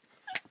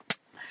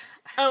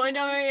 Oh, and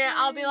don't worry,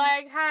 I'll be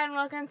like, hi, and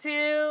welcome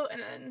to...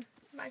 And then...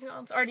 My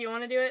condolences. Or do you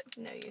want to do it?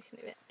 No, you can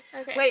do it.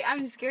 Okay. Wait,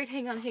 I'm scared.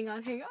 Hang on.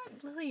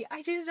 Lily,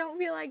 I just don't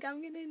feel like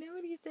I'm gonna know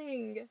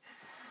anything.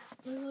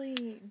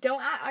 Lily,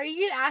 are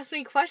you gonna ask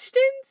me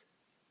questions?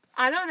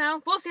 I don't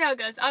know. We'll see how it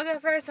goes. I'll go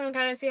first and we'll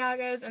kind of see how it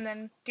goes, and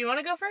then... Do you want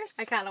to go first?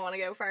 I kind of want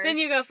to go first. Then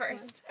you go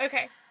first.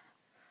 Okay.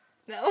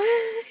 No.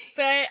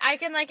 But I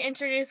can, like,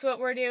 introduce what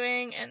we're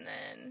doing, and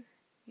then...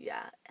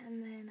 Yeah,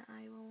 and then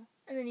I will...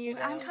 And then you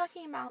go. I'm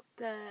talking about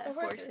the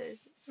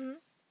horses. Mm-hmm.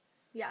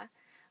 Yeah.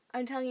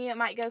 I'm telling you it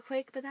might go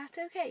quick, but that's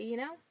okay, you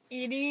know?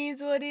 It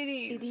is what it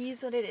is. It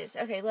is what it is.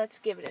 Okay, let's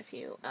give it a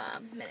few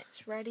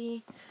minutes.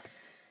 Ready,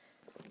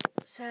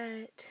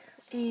 set,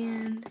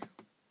 and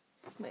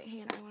Wait,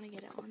 hang on, I want to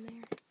get it on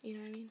there. You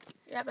know what I mean?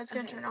 Yeah, but it's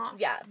going to turn off.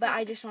 Yeah, but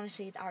I just want to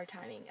see our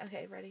timing.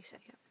 Okay, ready, set,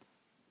 go.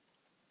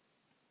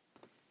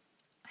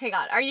 Hang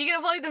on, are you going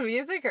to play the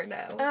music or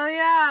no? Oh,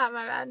 yeah,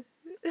 my bad.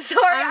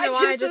 Sorry, I don't know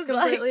why I just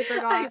completely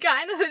forgot. I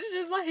kind of was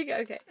just like,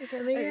 okay. Okay,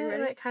 let me get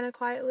it, like, kind of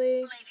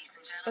quietly.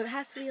 Oh, it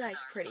has to be, like,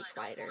 pretty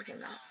quieter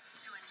than that.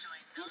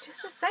 Oh,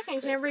 just a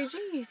second, Camry,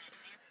 jeez.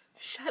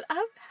 Shut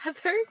up,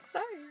 Heather.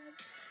 Sorry.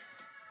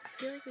 I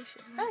feel like we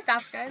should. I feel like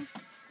that's good.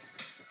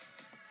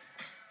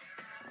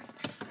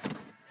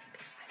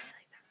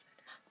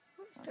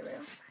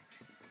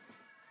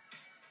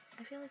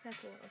 I feel like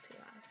that's a little too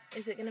loud.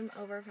 Is it going to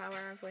overpower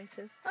our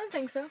voices? I don't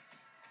think so.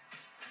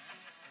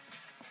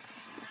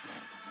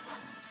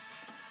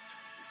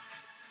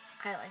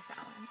 I like that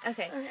one.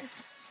 Okay.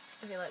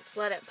 Okay, let's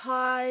let it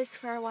pause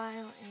for a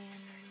while and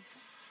ready.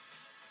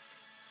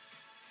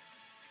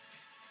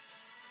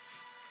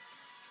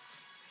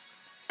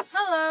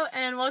 Hello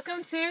and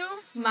welcome to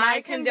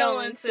My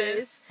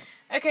Condolences.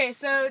 Okay,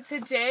 so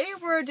today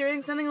we're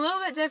doing something a little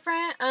bit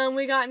different.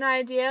 We got an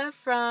idea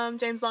from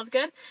James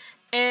Lovegood,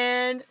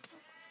 and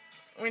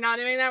we're not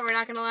doing that. We're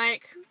not gonna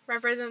like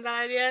represent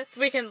that idea.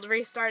 We can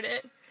restart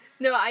it.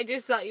 No, I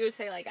just thought you would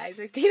say like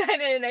Isaac Dean. I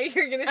didn't know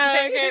you were gonna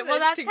say. Okay, well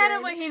that's kind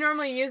of what he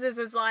normally uses.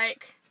 Is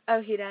like.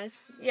 Oh, he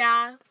does.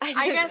 Yeah,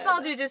 I guess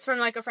I'll do just from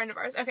like a friend of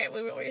ours. Okay,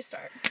 we will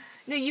restart.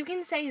 No, you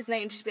can say his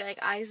name. Just be like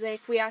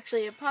Isaac. We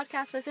actually have a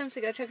podcast with him,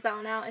 so go check that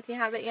one out if you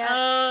haven't yet.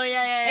 Oh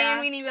yeah.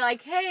 And we need to be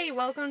like, hey,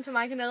 welcome to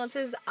My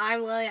Condolences.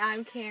 I'm Lily.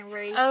 I'm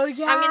Camry. Oh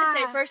yeah. I'm gonna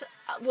say first.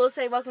 We'll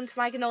say welcome to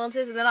My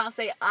Condolences, and then I'll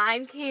say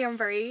I'm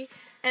Camry.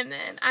 And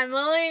then I'm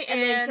Lily,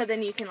 and then so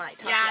then you can like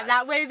talk. Yeah, about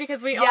that way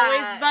because we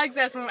always bugs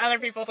us when other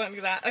people don't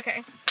do that.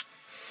 Okay.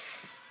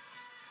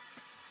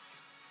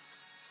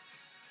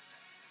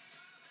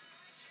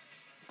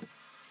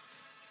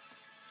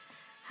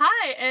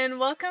 Hi, and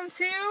welcome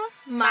to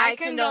My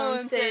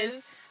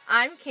Condolences.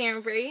 I'm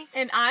Camry.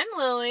 And I'm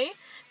Lily.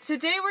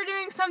 Today we're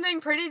doing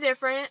something pretty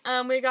different.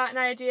 We got an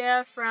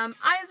idea from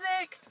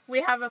Isaac.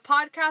 We have a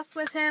podcast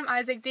with him,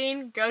 Isaac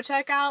Dean. Go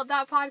check out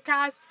that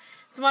podcast.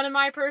 It's one of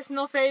my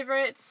personal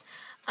favorites.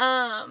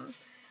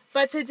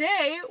 But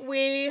today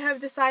we have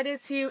decided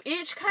to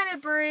each kind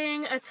of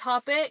bring a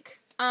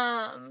topic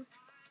that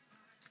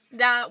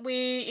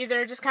we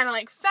either just kind of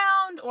like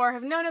found or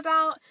have known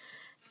about.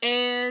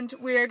 And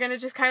we're going to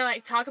just kind of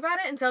like talk about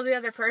it and tell the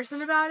other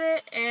person about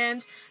it.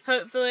 And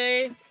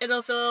hopefully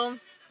it'll feel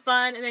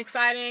fun and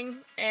exciting.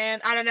 And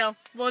I don't know.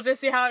 We'll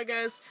just see how it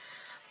goes.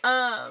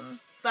 But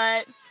I'm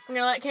going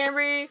to let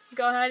Camry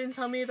go ahead and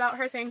tell me about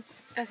her thing.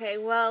 Okay,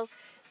 well,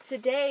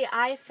 today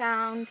I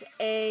found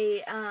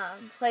a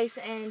place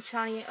in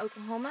Shawnee,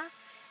 Oklahoma.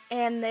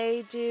 And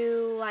they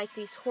do like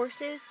these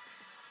horses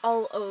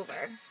all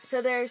over.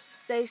 So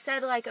they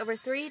said like over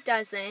 3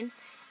 dozen.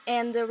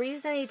 And the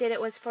reason they did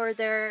it was for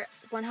their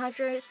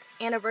 100th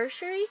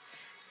anniversary,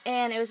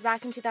 and it was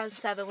back in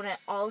 2007 when it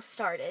all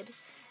started.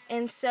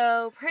 And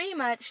so pretty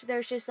much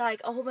there's just like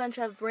a whole bunch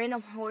of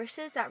random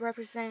horses that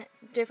represent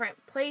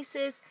different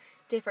places,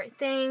 different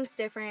things,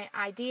 different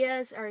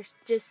ideas, or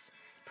just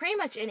pretty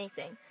much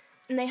anything.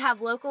 And they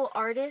have local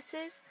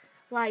artists,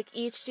 like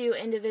each do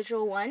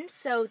individual ones,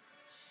 so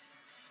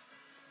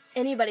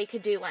anybody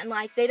could do one.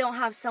 Like they don't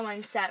have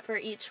someone set for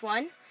each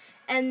one.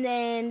 And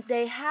then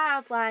they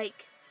have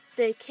like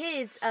the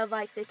kids of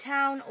like the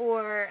town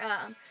or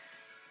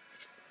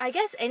I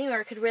guess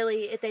anywhere could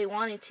really, if they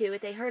wanted to, if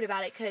they heard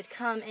about it, could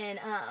come and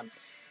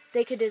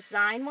they could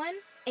design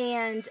one,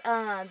 and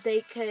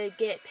they could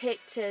get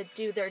picked to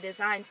do their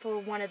design for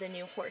one of the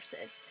new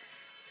horses.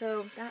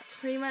 So that's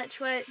pretty much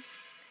what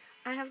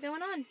I have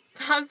going on.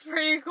 That's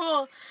pretty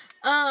cool.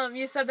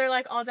 You said they're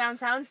like all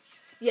downtown?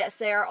 Yes,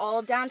 they are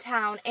all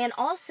downtown, and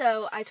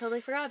also, I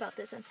totally forgot about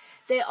this one,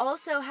 they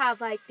also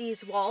have like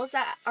these walls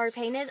that are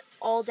painted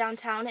all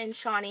downtown in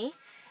Shawnee,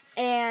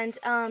 and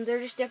they're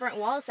just different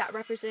walls that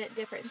represent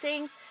different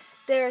things.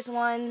 There's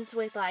ones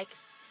with like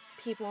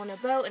people in a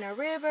boat in a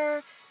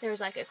river,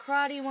 there's like a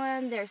karate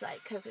one, there's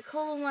like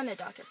Coca-Cola one, a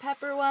Dr.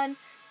 Pepper one.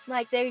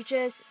 Like they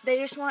just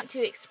want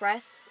to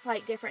express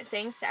like different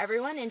things to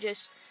everyone and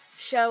just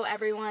show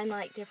everyone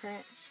like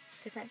different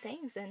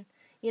things and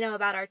you know,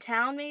 about our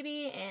town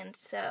maybe, and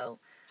so,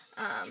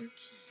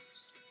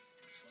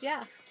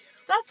 yeah.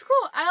 That's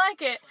cool. I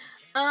like it.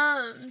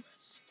 I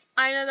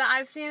know that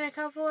I've seen a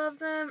couple of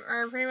them,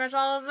 or pretty much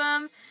all of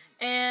them,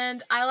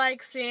 and I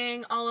like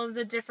seeing all of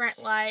the different,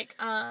 like,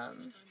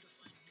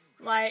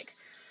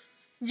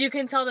 you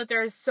can tell that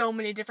there's so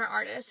many different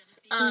artists,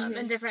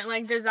 and different,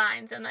 like,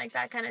 designs and, like,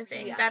 that kind of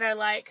thing, that are,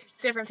 like,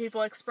 different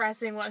people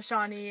expressing what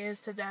Shawnee is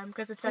to them,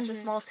 because it's such a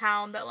small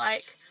town that,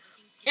 like,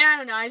 yeah, I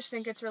don't know, I just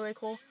think it's really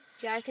cool.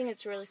 Yeah, I think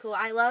it's really cool.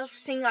 I love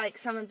seeing, like,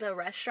 some of the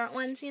restaurant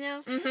ones, you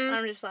know?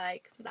 I'm just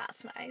like,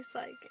 that's nice.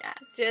 Like, yeah,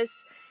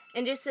 just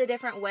the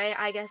different way,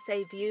 I guess,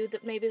 they view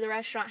maybe the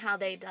restaurant, how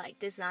they, like,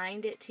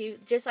 designed it to,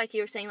 just like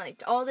you were saying,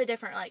 like, all the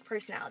different, like,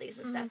 personalities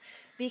and stuff.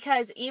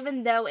 Because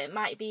even though it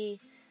might be,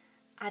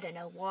 I don't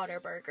know,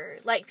 Whataburger,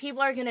 like,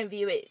 people are going to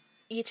view it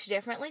each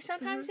differently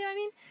sometimes, you know what I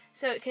mean?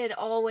 So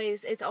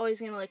it's always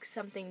going to look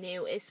something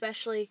new,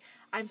 especially,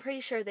 I'm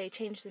pretty sure they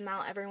change them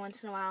out every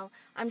once in a while.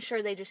 I'm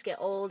sure they just get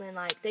old and,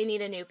 like, they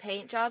need a new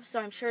paint job, so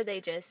I'm sure they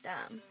just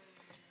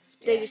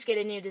get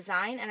a new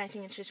design, and I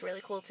think it's just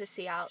really cool to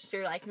see out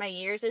through, like, my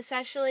years,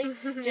 especially,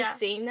 just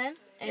seeing them,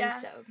 and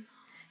so.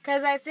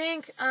 Because I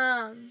think,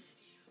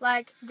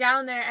 like,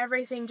 down there,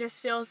 everything just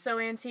feels so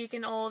antique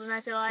and old, and I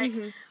feel like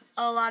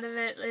a lot of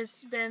it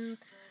has been,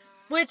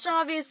 which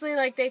obviously,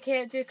 like, they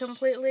can't do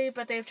completely,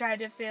 but they've tried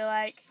to feel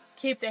like,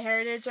 keep the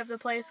heritage of the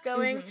place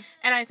going,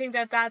 and I think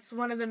that that's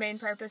one of the main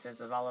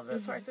purposes of all of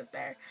those horses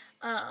there,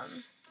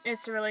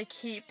 is to really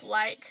keep,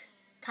 like,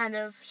 kind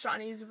of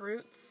Shawnee's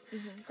roots.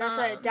 That's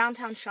why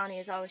downtown Shawnee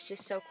is always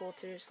just so cool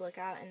to just look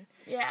out and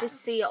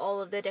just see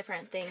all of the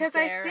different things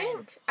there.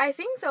 Because I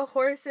think the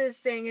horses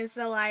thing is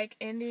the, like,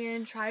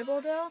 Indian tribal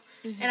deal,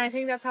 and I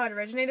think that's how it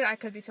originated. I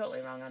could be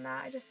totally wrong on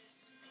that.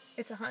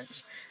 It's a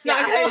hunch. Yeah,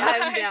 I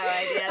have no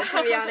idea.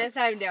 To be honest,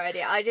 I have no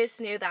idea. I just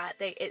knew that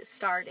it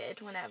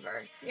started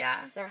whenever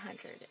their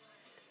 100th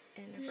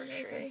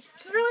anniversary.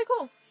 Which is really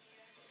cool.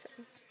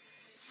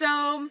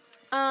 So,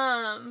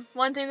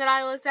 one thing that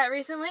I looked at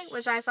recently,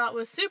 which I thought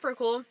was super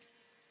cool,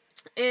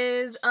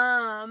 is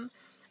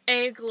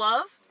a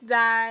glove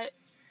that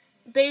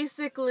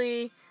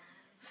basically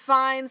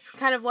finds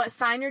kind of what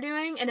sign you're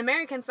doing in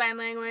American Sign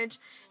Language,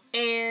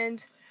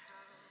 and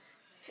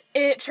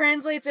it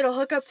translates, it'll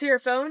hook up to your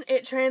phone,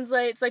 it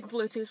translates, like,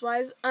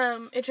 Bluetooth-wise,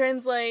 it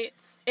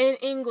translates in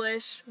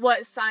English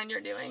what sign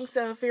you're doing.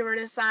 So if you were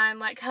to sign,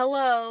 like,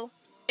 hello,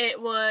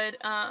 it would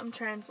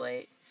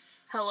translate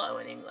hello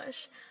in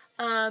English.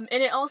 And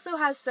it also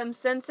has some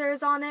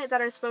sensors on it that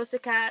are supposed to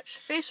catch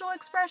facial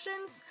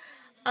expressions,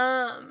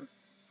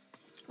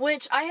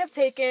 which I have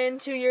taken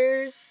 2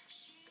 years,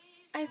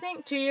 I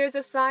think, 2 years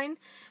of sign,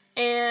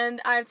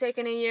 and I've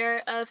taken a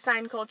year of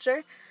sign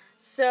culture.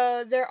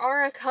 So there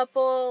are a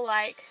couple,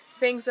 like,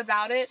 things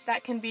about it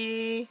that can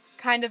be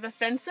kind of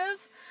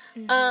offensive,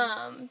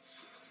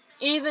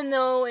 even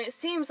though it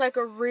seems like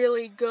a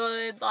really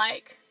good,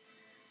 like,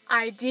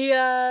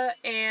 idea,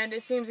 and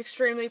it seems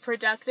extremely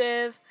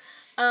productive.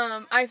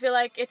 I feel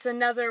like it's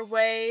another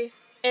way,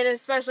 and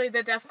especially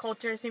the deaf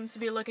culture seems to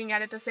be looking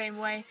at it the same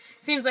way.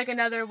 Seems like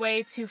another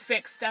way to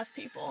fix deaf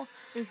people,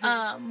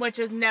 which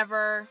is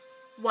never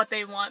what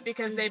they want,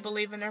 because they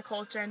believe in their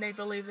culture and they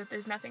believe that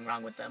there's nothing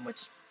wrong with them,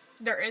 which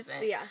there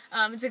isn't.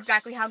 It's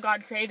exactly how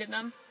God created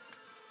them.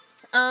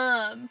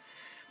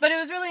 But it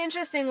was really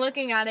interesting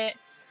looking at it.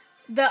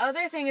 The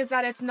other thing is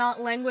that it's not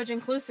language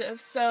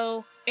inclusive,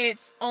 so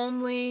it's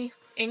only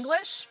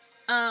English,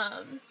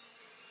 and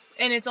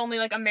it's only,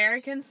 like,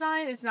 American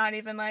Sign. It's not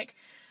even, like,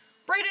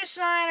 British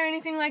Sign or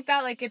anything like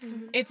that. Like,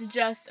 it's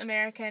just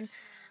American,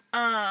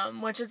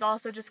 which is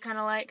also just kind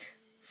of, like,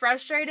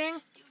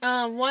 frustrating.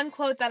 One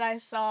quote that I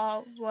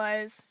saw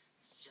was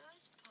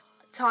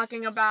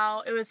talking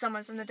about, it was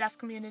someone from the deaf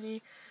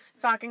community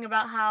talking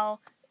about how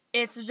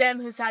it's them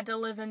who's had to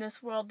live in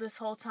this world this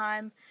whole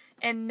time,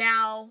 and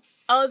now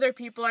other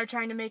people are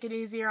trying to make it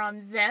easier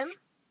on them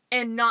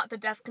and not the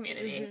deaf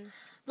community.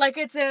 Like,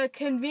 it's a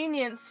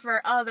convenience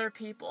for other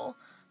people,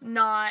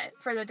 not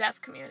for the deaf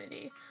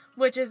community,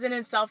 which is in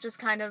itself just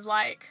kind of,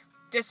 like,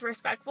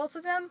 disrespectful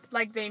to them.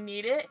 Like, they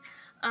need it,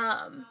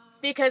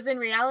 because in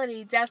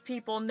reality, deaf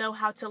people know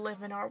how to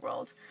live in our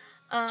world.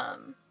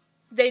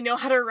 They know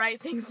how to write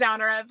things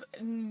down, or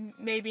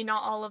maybe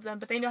not all of them,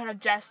 but they know how to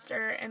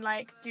gesture and,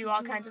 like, do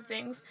all kinds of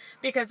things,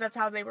 because that's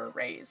how they were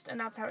raised and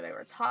that's how they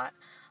were taught.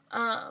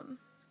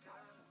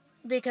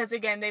 Because,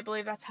 again, they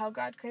believe that's how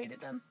God created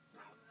them.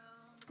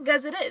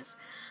 Because it is.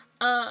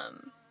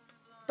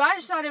 But I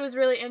just thought it was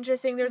really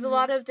interesting. There's a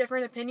lot of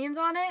different opinions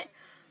on it,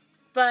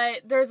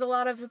 but there's a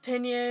lot of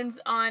opinions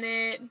on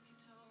it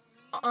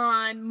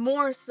on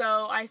more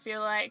so, I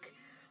feel like,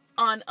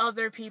 on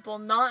other people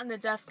not in the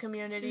deaf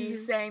community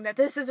saying that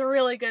this is a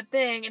really good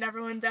thing, and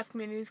everyone in the deaf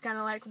community is kind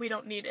of like, we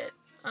don't need it.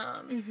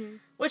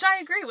 Which I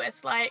agree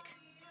with. Like,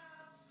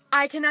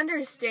 I can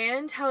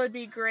understand how it'd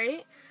be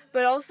great,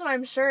 but also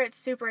I'm sure it's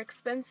super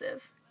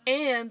expensive.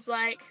 And,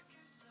 like,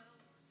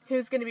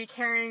 who's going to be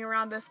carrying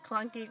around this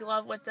clunky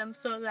glove with them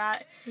so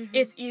that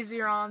it's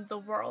easier on the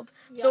world.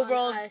 Yeah, the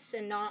world, on us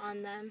and not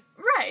on them.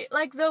 Right.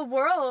 Like, the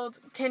world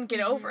can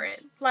get over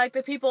it. Like,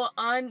 the people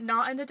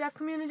not in the deaf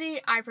community,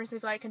 I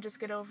personally feel like can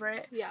just get over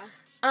it. Yeah.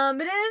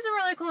 But it is a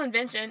really cool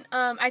invention.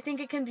 I think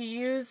it can be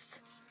used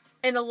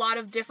in a lot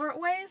of different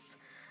ways.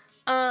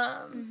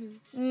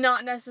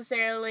 Not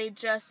necessarily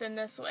just in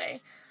this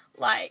way.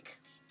 Like,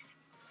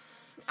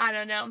 I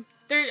don't know.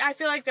 I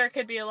feel like there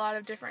could be a lot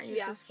of different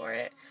uses for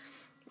it.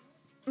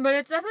 But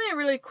it's definitely a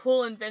really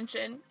cool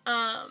invention.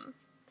 And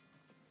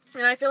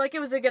I feel like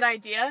it was a good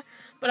idea.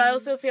 But I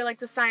also feel like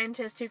the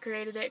scientist who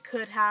created it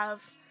could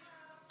have...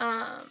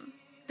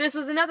 this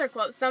was another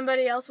quote.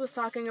 Somebody else was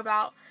talking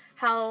about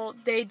how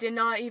they did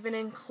not even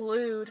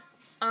include...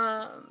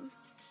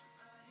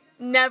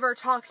 never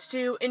talked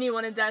to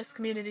anyone in the deaf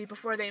community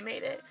before they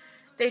made it.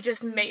 They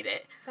just made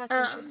it. That's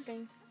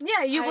interesting.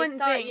 Yeah, you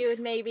wouldn't I thought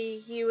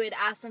think. you would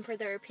ask them for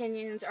their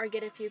opinions or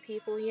get a few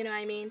people, you know what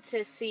I mean,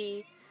 to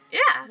see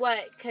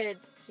what could,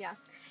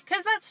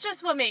 Because that's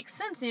just what makes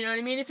sense, you know what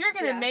I mean? If you're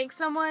going to make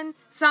someone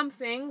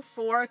something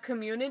for a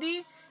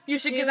community, you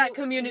should get that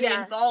community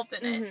involved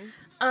in it.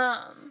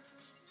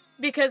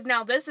 Because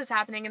now this is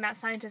happening and that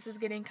scientist is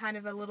getting kind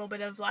of a little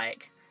bit of,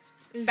 like,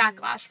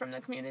 backlash from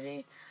the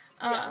community.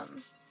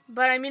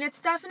 But, I mean,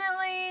 it's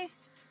definitely...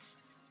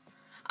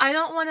 I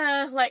don't want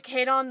to, like,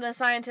 hate on the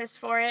scientist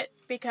for it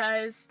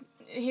because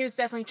he was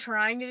definitely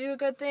trying to do a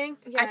good thing.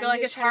 I feel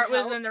like his heart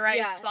was in the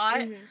right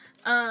spot.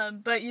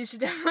 But you should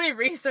definitely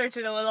research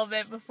it a little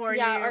bit before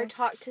you... or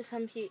talk to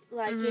some people,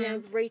 like, you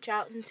know, reach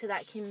out into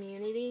that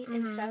community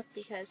and stuff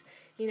because,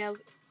 you know,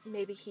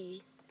 maybe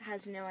he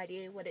has no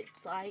idea what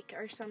it's like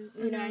or some,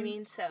 you know what I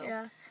mean? So...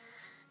 Yeah.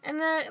 And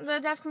the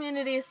deaf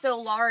community is so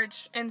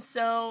large and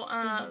so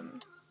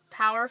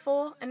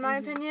powerful, in my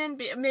opinion.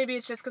 Maybe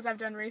it's just because I've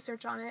done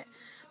research on it.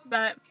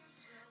 But...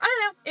 I don't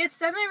know. It's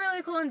definitely a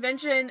really cool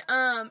invention.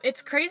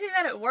 It's crazy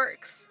that it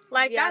works.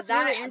 Like, that's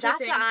really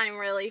interesting. That's what I'm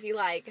really,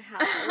 like, how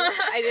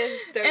I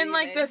just don't And,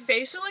 like, the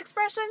facial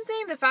expression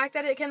thing, the fact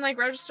that it can, like,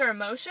 register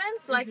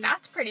emotions, like,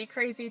 that's pretty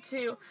crazy,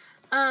 too.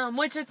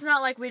 Which it's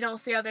not like we don't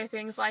see other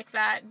things like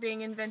that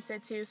being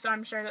invented, too, so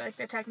I'm sure that, like,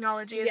 the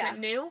technology isn't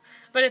new.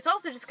 But it's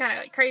also just kind of,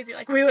 like, crazy.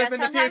 Like, we live in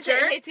the future. Sometimes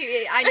it hits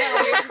you. I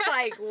know. You're just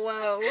like,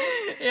 whoa.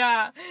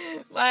 Yeah.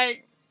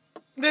 Like,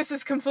 this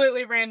is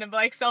completely random, but,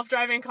 like,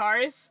 self-driving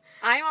cars...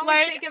 I'm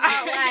always thinking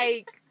about,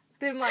 like,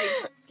 them, like,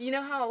 you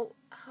know how,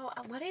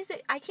 what is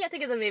it? I can't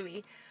think of the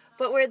movie,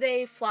 but where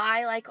they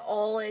fly, like,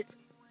 where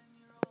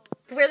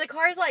the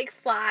cars, like,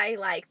 fly,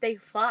 like, they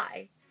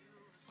fly.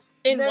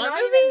 In what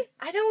movie?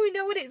 I don't even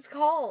know what it's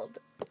called.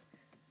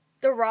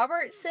 The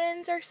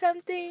Robertsons or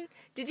something.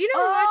 Did you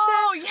never watch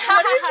that? Oh, yeah.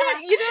 What is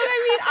it? You know what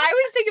I mean? I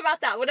always think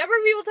about that. Whenever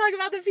people talk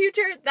about the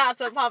future,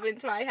 that's what pops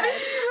into my head.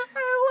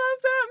 I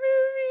love that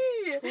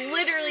movie.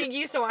 Literally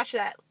used to watch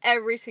that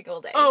every single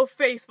day. Oh,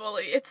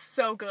 faithfully. It's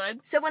so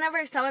good. So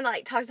whenever someone,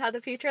 like, talks about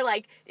the future,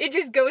 like, it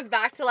just goes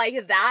back to,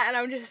 like, that, and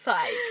I'm just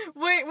like...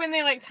 Wait, when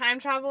they, like, time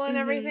travel and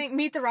everything?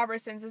 Meet the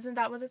Robertsons, isn't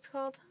that what it's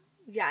called?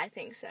 Yeah, I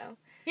think so.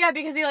 Yeah,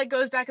 because he, like,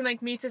 goes back and,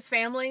 like, meets his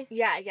family.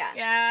 Yeah.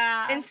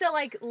 Yeah. And so,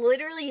 like,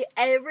 literally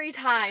every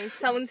time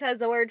someone says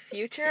the word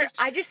future,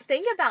 I just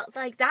think about,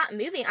 like, that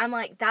movie. I'm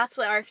like, that's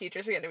what our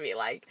future's gonna be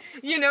like.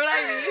 You know what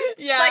I mean?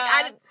 Yeah.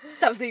 Like,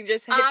 something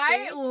just hits me.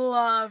 I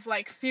love,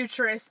 like,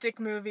 futuristic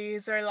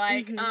movies or,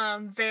 like,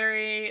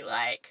 very,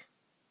 like,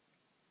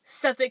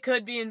 stuff that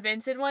could be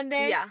invented one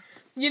day. Yeah.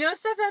 You know,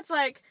 stuff that's,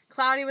 like,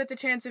 Cloudy with the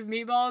Chance of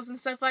Meatballs and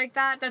stuff like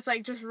that? That's,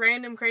 like, just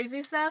random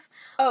crazy stuff?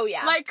 Oh,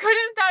 yeah. Like,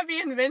 couldn't that be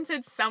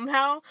invented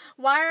somehow?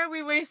 Why are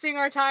we wasting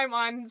our time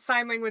on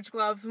sign language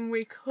gloves when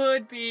we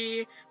could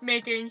be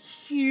making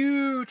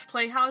huge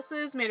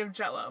playhouses made of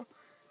Jell-O?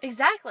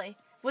 Exactly.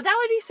 Well, that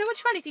would be so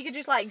much fun if you could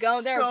just, like,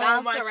 go there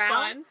and bounce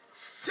around.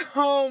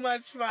 So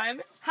much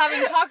fun.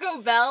 Having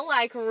Taco Bell,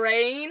 like,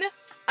 rain...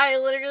 I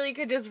literally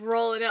could just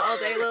roll in it all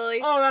day,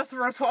 Lily. Oh, that's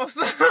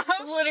repulsive.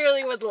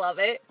 Literally would love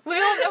it. We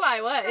all know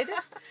I would.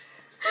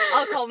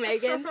 I'll call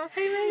Megan.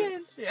 Hey,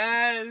 Megan.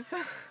 Yes.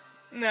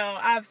 No,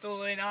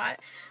 absolutely not.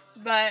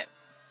 But,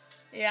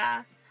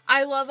 yeah.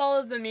 I love all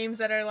of the memes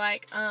that are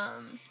like,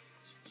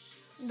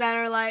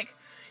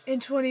 in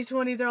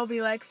 2020 there'll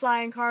be, like,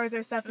 flying cars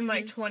or stuff in,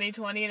 like,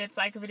 2020, and it's,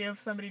 like, a video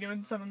of somebody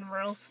doing something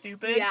real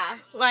stupid. Yeah.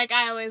 Like,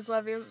 I always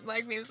love,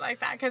 like, memes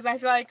like that, because I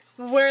feel like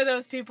we're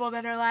those people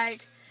that are,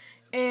 like,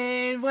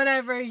 in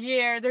whatever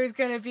year, there's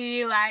gonna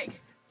be, like,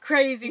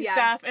 crazy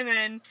stuff, and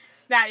then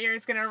that year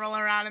is gonna roll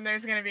around, and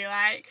there's gonna be,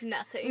 like...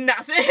 Nothing.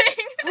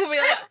 We'll be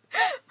like,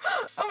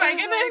 oh my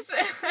goodness.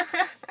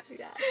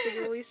 Yeah,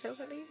 it will be so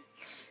funny.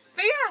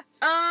 But yeah,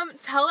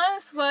 tell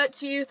us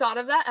what you thought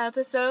of that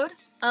episode.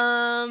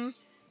 Our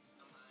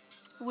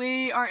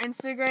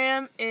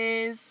Instagram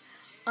is,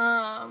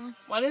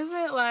 what is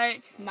it,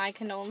 like... My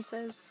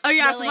condolences. Oh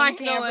yeah, Lily it's my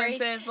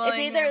condolences. It's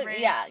either,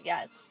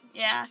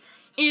 Yeah,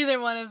 either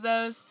one of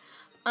those.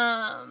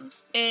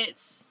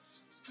 It's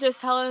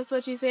just tell us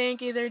what you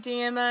think. Either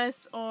DM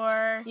us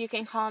or you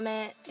can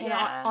comment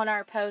on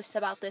our post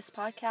about this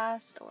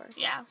podcast or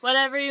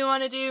whatever you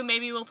want to do.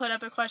 Maybe we'll put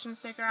up a question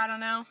sticker. I don't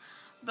know,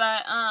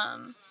 but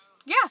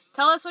yeah,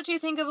 tell us what you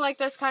think of like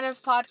this kind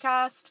of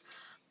podcast.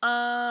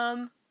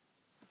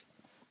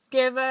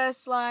 Give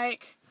us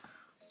like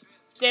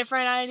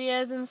different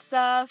ideas and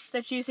stuff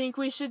that you think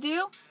we should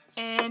do,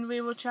 and we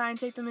will try and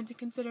take them into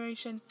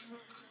consideration.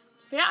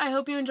 But yeah, I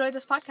hope you enjoyed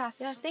this podcast.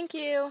 Yeah, thank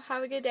you.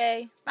 Have a good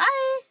day. Bye.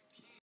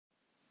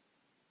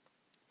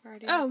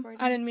 Recording.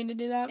 I didn't mean to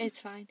do that. It's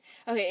fine.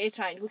 Okay, it's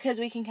fine because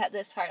we can cut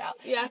this part out.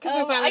 Yeah, because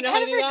we finally know how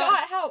to do that. I kind of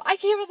forgot how. I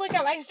can't even look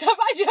at my stuff.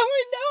 I don't even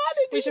know how to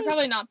do it. We should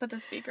probably not put the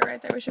speaker right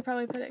there. We should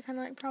probably put it kind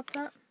of like propped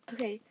up.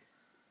 Okay.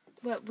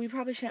 Well, we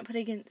probably shouldn't put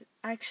it against...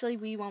 Actually,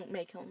 we won't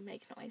make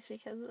noise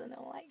because then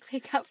it'll, like,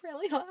 pick up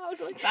really loud.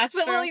 That's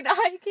but true. Lily, no,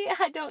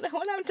 I don't know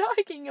what I'm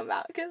talking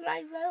about because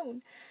my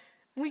phone.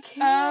 We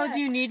can't. Oh, do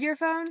you need your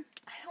phone?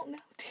 I don't know.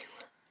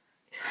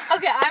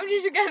 Okay, I'm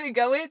just gonna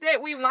go with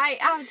it. We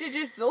might have to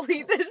just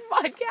delete this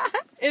podcast.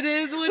 It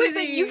is what Wait, it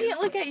but is. you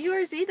can't look at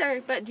yours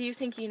either. But do you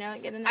think you know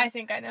it good enough? I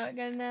think I know it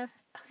good enough.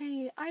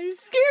 Okay, I'm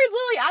scared,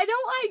 Lily. I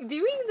don't like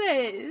doing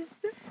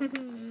this.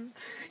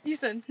 You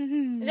said.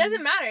 It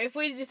doesn't matter. If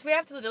we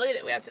have to delete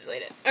it, we have to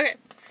delete it. Okay.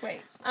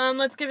 Wait.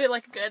 Let's give it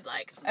like a good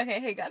like. Okay,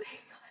 hang on.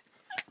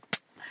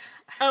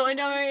 Oh, and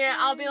don't worry,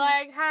 I'll be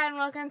like, hi and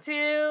welcome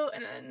to,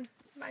 and then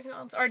my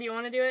condolences. Or do you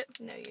want to do it?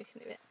 No, you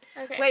can do it.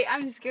 Okay. Wait,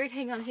 I'm scared.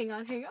 Hang on.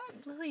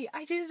 Lily,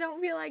 I just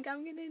don't feel like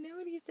I'm gonna know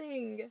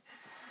anything.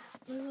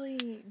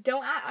 Lily,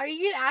 are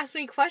you gonna ask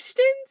me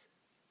questions?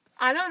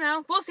 I don't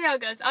know. We'll see how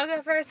it goes. I'll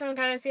go first and we'll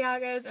kind of see how it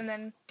goes, and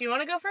then, do you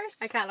want to go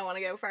first? I kind of want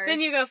to go first. Then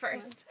you go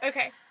first.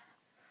 Okay.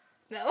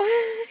 No.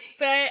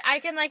 But I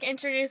can like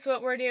introduce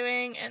what we're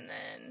doing, and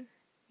then.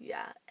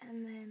 Yeah,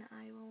 and then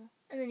I will.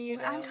 And then you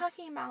go. I'm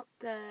talking about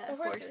the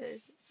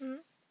horses.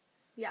 Mm-hmm.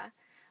 Yeah.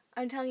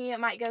 I'm telling you it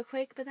might go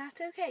quick, but that's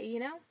okay, you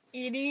know?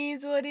 It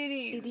is what it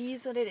is. It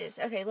is what it is.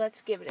 Okay,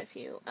 let's give it a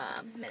few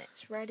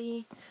minutes.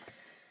 Ready,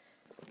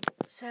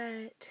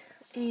 set,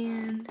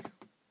 and...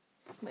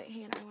 Wait,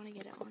 hang on, I want to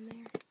get it on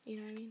there.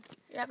 You know what I mean?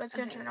 Yeah, but it's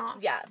going to turn off.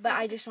 Yeah, but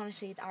I just want to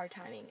see our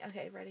timing.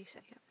 Okay, ready,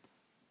 set, go.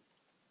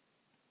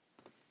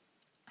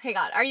 Hang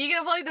on, are you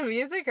going to play the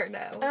music or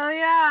no? Oh,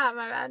 yeah,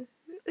 my bad.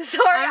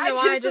 Sorry,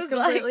 I just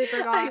completely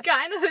forgot. I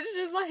kind of was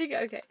just like,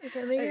 okay.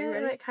 Okay,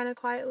 maybe like kind of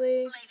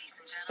quietly.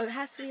 Oh, it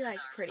has to be like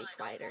pretty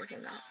quieter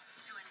than that.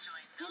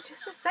 Oh,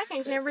 just a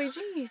second, Cambry,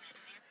 jeez.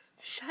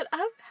 Shut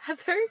up,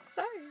 Heather.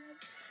 Sorry.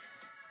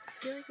 I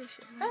feel like we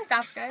should. I think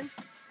that's good.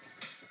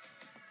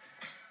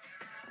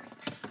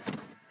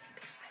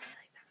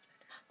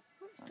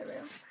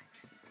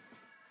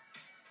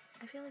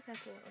 I feel like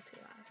that's a little too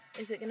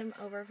loud. Is it going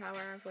to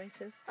overpower our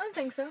voices? I don't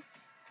think so.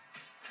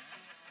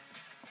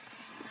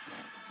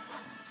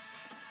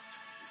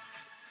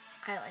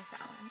 I like that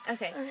one.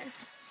 Okay.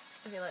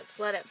 Okay, let's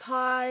let it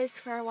pause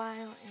for a while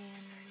and ready.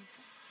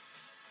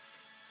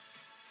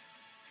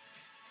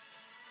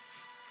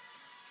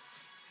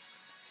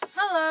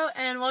 Hello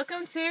and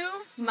welcome to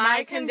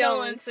My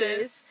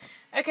Condolences.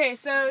 Okay,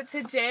 so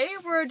today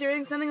we're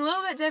doing something a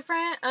little bit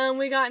different.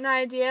 We got an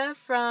idea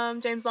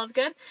from James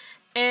Lovegood,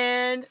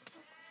 and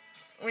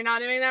we're not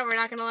doing that. We're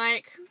not gonna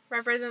like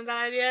represent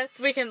that idea.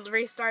 We can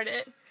restart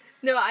it.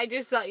 No, I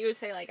just thought you would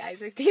say like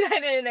Isaac Dean. I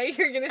didn't know you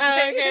were gonna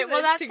say. Okay,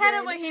 well that's kind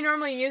of what he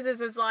normally uses.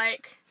 Is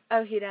like.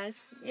 Oh, he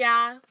does.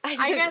 Yeah,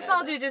 I guess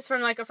I'll do just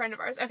from like a friend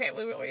of ours. Okay,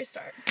 we will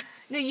restart.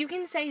 No, you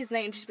can say his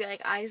name. Just be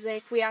like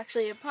Isaac. We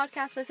actually have a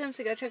podcast with him,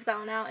 so go check that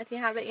one out if you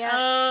haven't yet.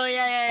 Oh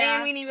yeah.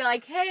 And we need to be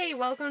like, hey,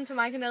 welcome to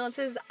My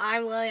Condolences.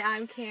 I'm Lily.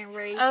 I'm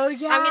Cambry. Oh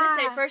yeah. I'm gonna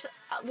say first.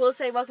 We'll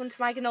say welcome to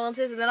My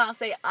Condolences, and then I'll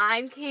say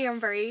I'm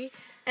Cambry.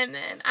 And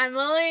then I'm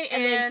Lily,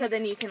 and then so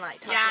then you can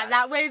like talk. Yeah, about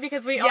that it. way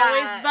because we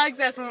always bugs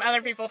us when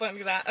other people don't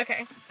do that.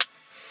 Okay.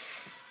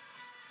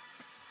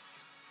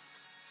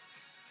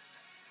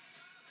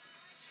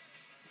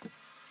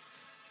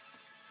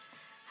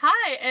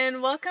 Hi,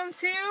 and welcome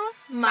to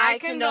My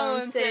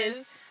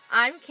Condolences.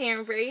 I'm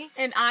Cambry.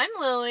 And I'm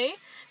Lily.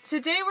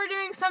 Today we're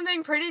doing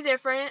something pretty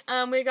different.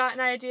 We got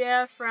an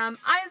idea from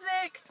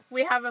Isaac.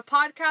 We have a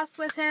podcast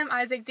with him,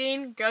 Isaac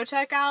Dean. Go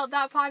check out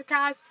that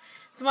podcast.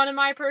 It's one of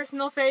my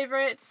personal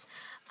favorites.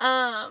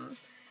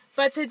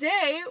 But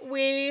today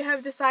we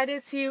have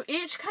decided to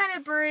each kind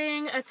of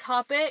bring a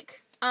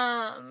topic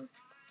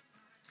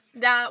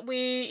that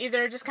we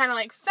either just kind of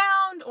like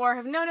found or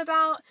have known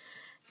about.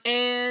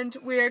 And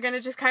we're going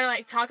to just kind of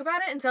like talk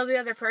about it and tell the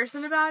other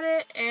person about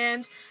it.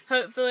 And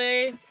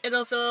hopefully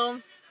it'll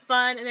feel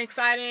fun and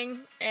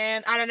exciting.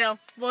 And I don't know.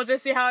 We'll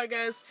just see how it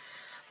goes.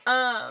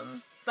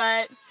 But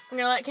I'm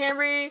going to let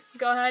Cambry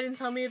go ahead and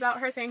tell me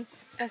about her thing.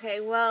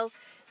 Okay, well,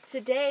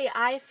 today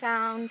I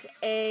found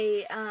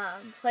a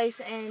place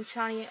in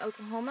Shawnee,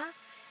 Oklahoma.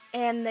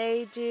 And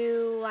they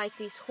do like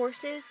these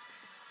horses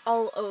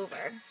all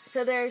over.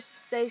 So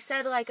they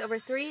said like over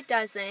 3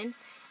 dozen.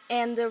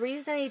 And the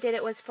reason they did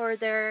it was for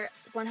their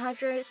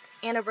 100th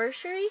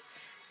anniversary,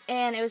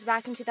 and it was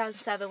back in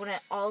 2007 when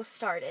it all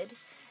started.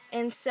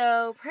 And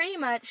so pretty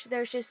much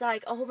there's just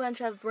like a whole bunch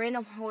of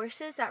random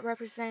horses that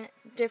represent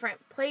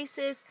different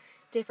places,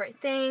 different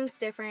things,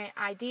 different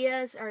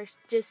ideas, or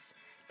just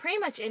pretty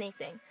much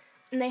anything.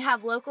 And they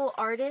have local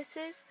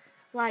artists,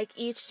 like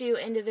each do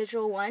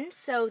individual ones,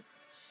 so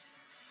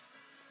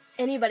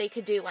anybody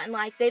could do one.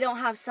 Like they don't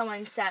have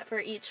someone set for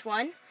each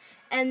one.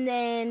 And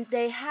then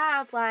they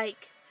have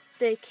like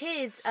the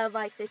kids of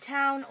like the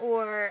town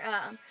or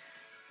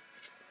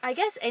I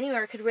guess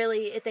anywhere could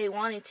really, if they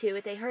wanted to,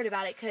 if they heard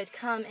about it, could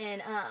come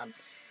and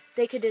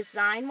they could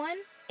design one,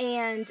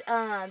 and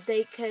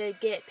they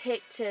could get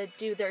picked to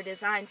do their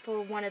design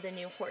for one of the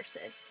new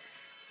horses.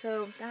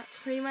 So that's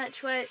pretty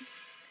much what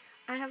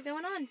I have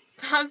going on.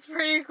 That's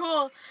pretty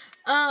cool.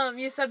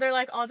 You said they're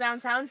like all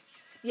downtown?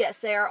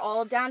 Yes, they are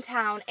all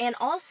downtown, and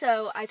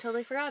also, I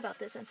totally forgot about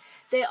this one,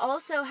 they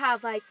also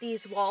have, like,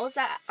 these walls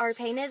that are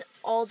painted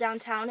all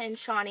downtown in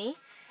Shawnee,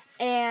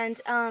 and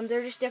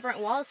they're just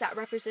different walls that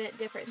represent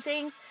different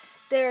things.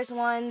 There's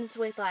ones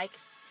with, like,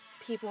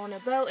 people on a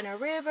boat in a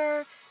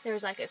river.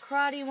 There's, like, a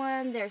karate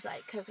one. There's,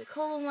 like,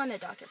 Coca-Cola one, a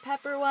Dr.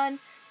 Pepper one.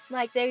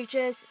 Like, they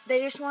just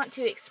want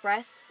to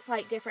express,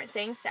 like, different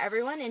things to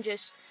everyone and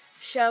just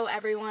show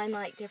everyone,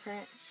 like,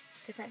 different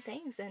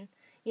things and,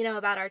 you know,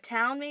 about our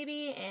town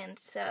maybe. And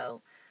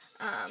so,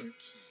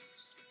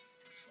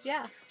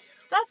 yeah.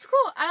 That's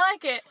cool. I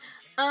like it.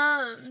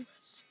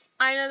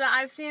 I know that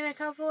I've seen a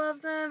couple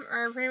of them,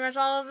 or pretty much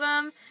all of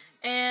them,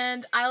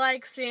 and I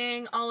like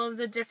seeing all of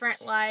the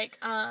different, like,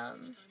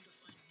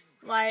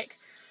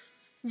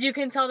 you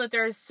can tell that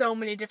there's so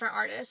many different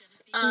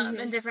artists,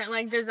 and different,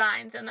 like,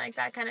 designs and, like,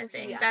 that kind of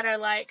thing, that are,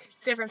 like,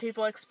 different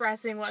people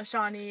expressing what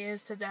Shawnee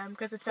is to them,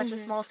 because it's such a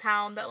small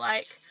town that,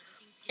 like,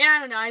 yeah, I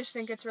don't know, I just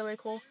think it's really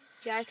cool.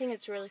 Yeah, I think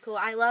it's really cool.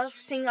 I love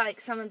seeing,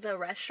 like, some of the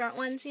restaurant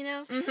ones, you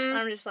know?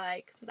 I'm just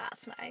like,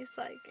 that's nice.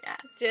 Like, yeah,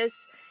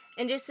 just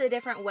the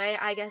different way,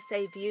 I guess,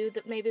 they view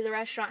maybe the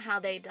restaurant, how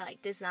they,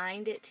 like,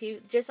 designed it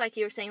to, just like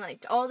you were saying,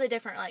 like, all the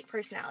different, like,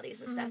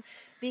 personalities and stuff.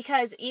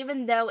 Because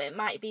even though it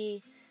might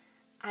be,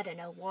 I don't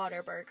know,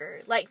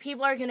 Whataburger, like,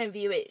 people are going to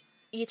view it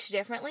each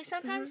differently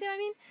sometimes, you know what I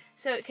mean?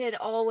 So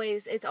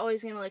it's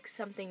always going to look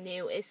something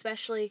new,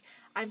 especially,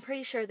 I'm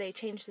pretty sure they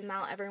change them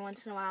out every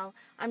once in a while.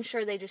 I'm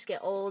sure they just get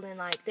old and,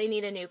 like, they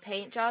need a new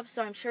paint job,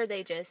 so I'm sure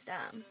they just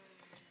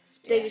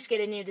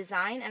get a new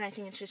design, and I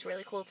think it's just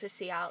really cool to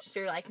see out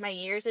through, like, my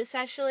years,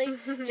 especially,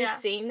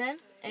 just seeing them,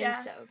 and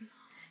so.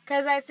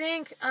 Because I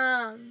think,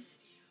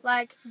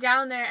 like,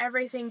 down there,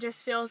 everything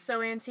just feels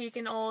so antique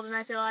and old, and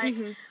I feel like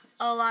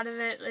a lot of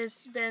it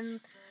has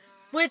been,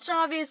 which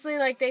obviously,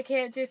 like, they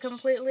can't do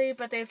completely,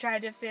 but they've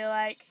tried to feel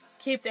like,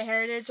 keep the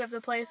heritage of the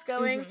place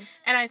going,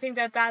 and I think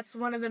that that's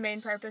one of the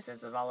main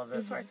purposes of all of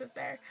those horses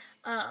there,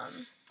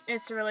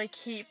 is to really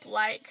keep,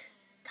 like,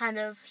 kind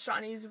of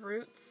Shawnee's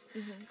roots.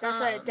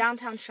 That's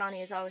downtown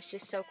Shawnee is always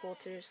just so cool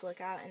to just look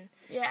out and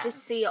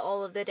just see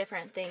all of the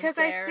different things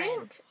there.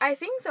 Because I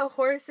think the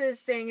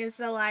horses thing is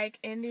the, like,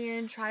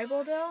 Indian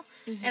tribal deal,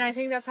 and I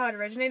think that's how it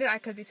originated. I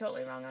could be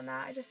totally wrong on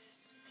that.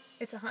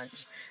 It's a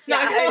hunch. Yeah,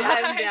 I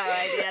have no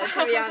idea.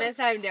 To be honest,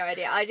 I have no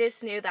idea. I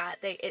just knew that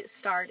it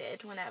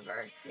started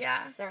whenever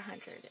their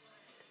 100th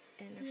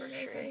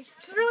anniversary.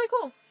 Which is really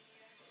cool.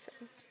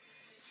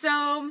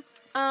 So,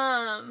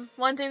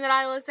 one thing that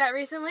I looked at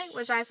recently,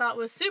 which I thought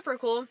was super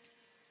cool,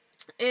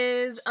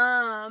 is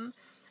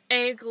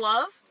a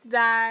glove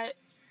that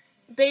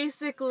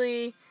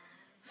basically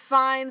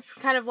finds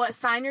kind of what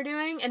sign you're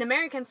doing in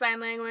American Sign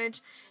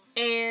Language,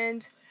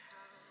 and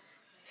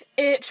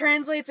it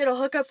translates, it'll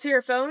hook up to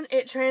your phone,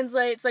 it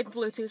translates, like,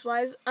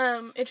 Bluetooth-wise,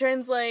 it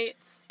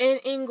translates in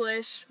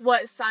English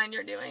what sign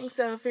you're doing.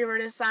 So if you were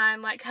to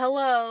sign, like,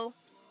 hello,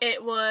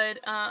 it would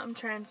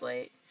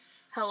translate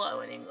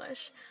hello in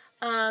English.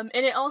 And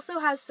it also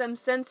has some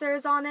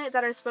sensors on it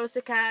that are supposed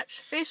to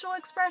catch facial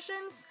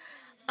expressions,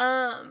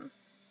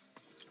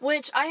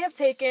 which I have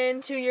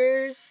taken 2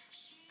 years,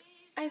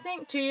 I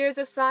think, 2 years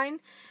of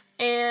sign,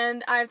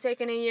 and I've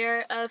taken a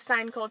year of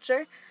sign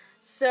culture.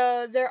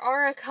 So there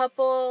are a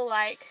couple,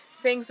 like,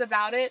 things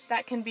about it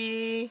that can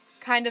be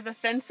kind of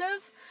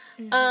offensive,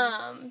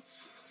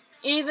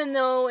 even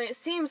though it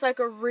seems like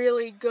a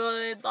really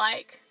good,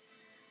 like,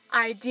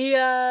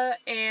 idea,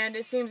 and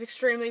it seems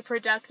extremely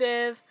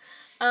productive.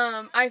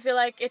 I feel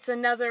like it's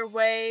another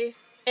way,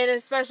 and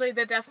especially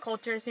the deaf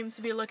culture seems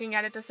to be looking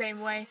at it the same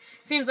way.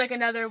 Seems like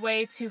another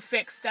way to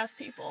fix deaf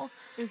people,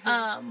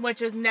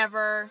 which is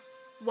never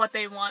what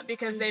they want,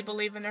 because they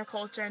believe in their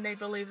culture and they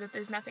believe that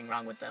there's nothing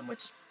wrong with them,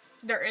 which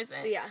there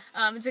isn't.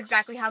 It's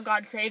exactly how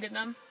God created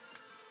them.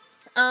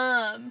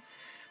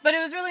 But it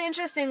was really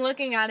interesting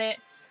looking at it.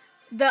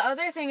 The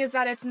other thing is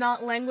that it's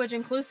not language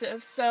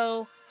inclusive,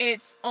 so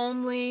it's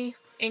only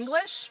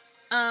English,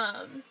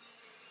 and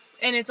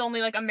it's only,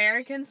 like,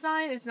 American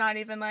Sign. It's not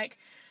even, like,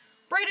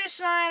 British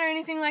Sign or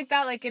anything like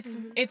that. Like,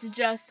 it's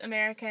just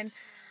American,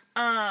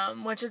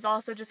 which is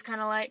also just kind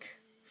of, like,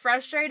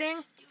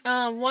 frustrating.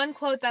 One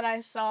quote that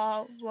I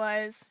saw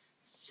was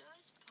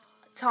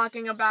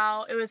talking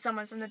about, it was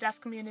someone from the deaf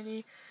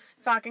community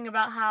talking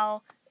about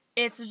how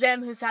it's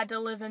them who's had to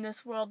live in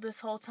this world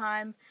this whole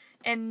time,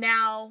 and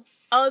now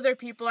other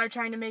people are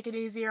trying to make it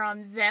easier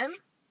on them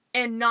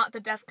and not the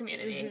deaf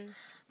community.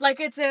 Like,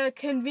 it's a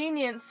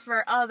convenience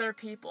for other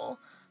people,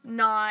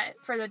 not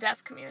for the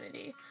deaf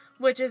community,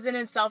 which is in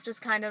itself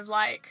just kind of,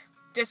 like,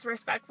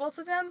 disrespectful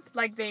to them.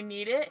 Like, they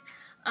need it,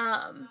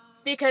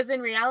 because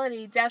in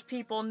reality, deaf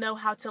people know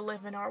how to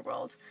live in our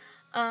world.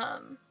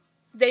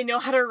 They know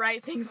how to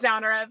write things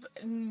down, or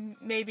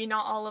maybe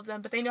not all of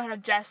them, but they know how to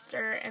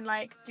gesture and,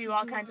 like, do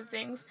all kinds of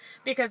things,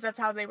 because that's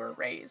how they were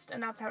raised,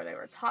 and that's how they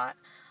were taught.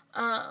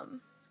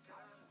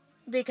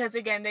 Because,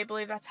 again, they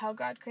believe that's how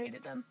God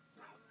created them.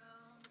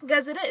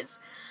 Because it is.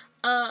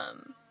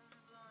 But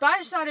I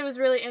just thought it was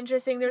really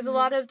interesting. There's a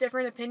lot of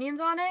different opinions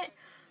on it,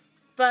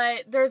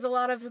 but there's a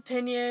lot of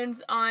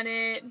opinions on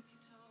it,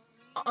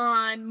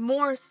 on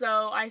more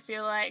so, I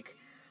feel like,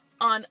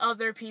 on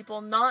other people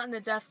not in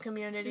the deaf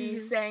community,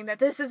 saying that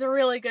this is a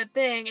really good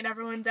thing, and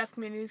everyone in the deaf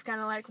community is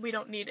kind of like, we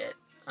don't need it.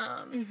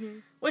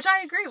 Which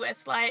I agree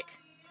with. Like,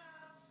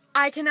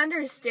 I can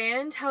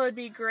understand how it'd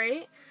be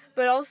great,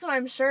 but also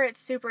I'm sure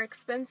it's super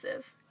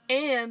expensive.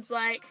 And,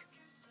 like,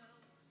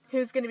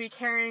 who's going to be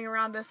carrying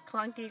around this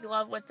clunky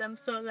glove with them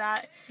so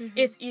that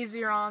it's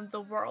easier on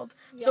the world?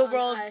 Yeah, the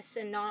world, on us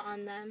and not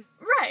on them.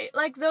 Right.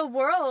 Like, the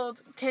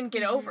world can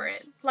get over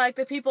it. Like,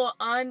 the people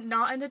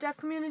not in the deaf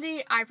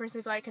community, I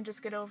personally feel like can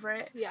just get over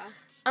it. Yeah.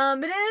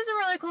 But it is a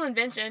really cool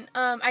invention.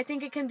 I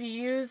think it can be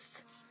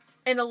used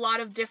in a lot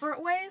of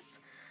different ways.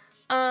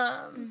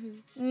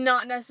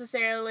 Not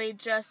necessarily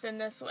just in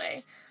this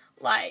way.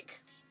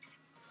 Like,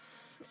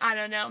 I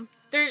don't know.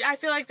 I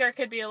feel like there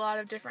could be a lot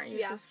of different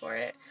uses for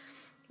it.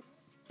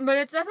 But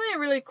it's definitely a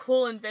really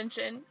cool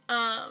invention.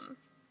 And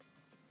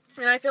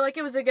I feel like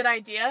it was a good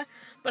idea.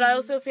 But I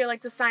also feel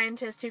like the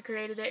scientist who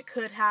created it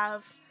could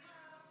have...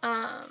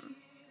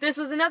 this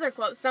was another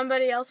quote.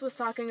 Somebody else was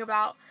talking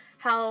about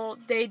how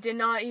they did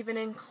not even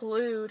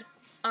include...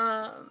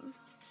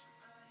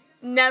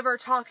 never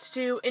talked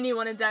to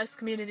anyone in the deaf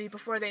community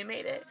before they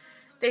made it.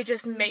 They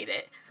just made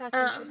it. That's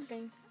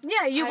interesting.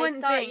 Yeah, you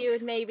wouldn't think.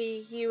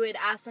 You would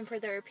ask them for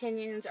their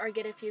opinions or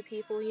get a few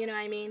people, you know what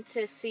I mean,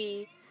 to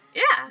see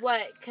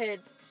what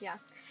could,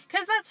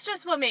 Because that's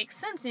just what makes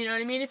sense, you know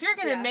what I mean? If you're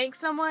going to make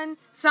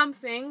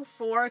something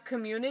for a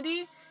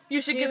community,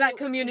 you should get that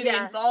community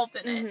involved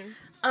in it.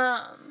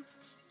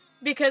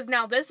 Because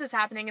now this is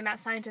happening and that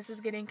scientist is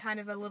getting kind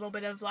of a little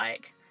bit of,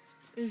 like,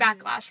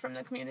 backlash from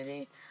the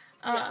community.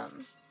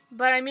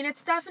 But, I mean,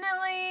 it's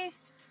definitely...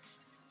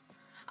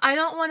 I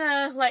don't want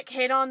to, like,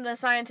 hate on the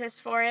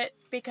scientist for it,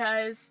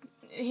 because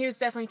he was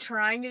definitely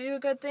trying to do a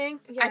good thing.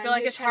 I feel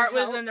like his heart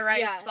was in the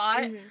right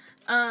spot.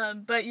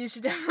 But you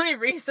should definitely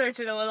research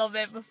it a little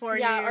bit before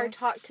you... Yeah, or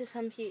talk to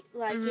some people,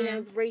 like, you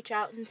know, reach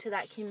out into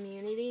that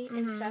community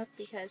and stuff,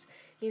 because,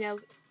 you know,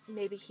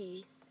 maybe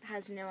he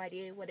has no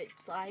idea what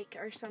it's like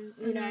or some,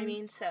 you know what I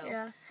mean? So...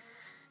 Yeah.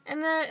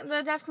 And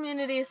the deaf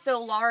community is so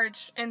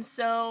large and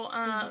so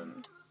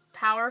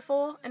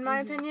powerful, in my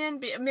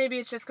opinion. Maybe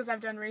it's just because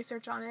I've done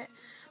research on it.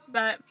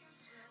 But,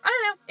 I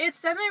don't know.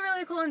 It's definitely a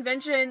really cool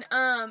invention.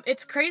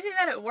 It's crazy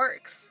that it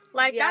works.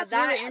 Like, that's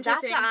really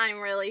interesting. That's what I'm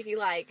really,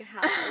 like, how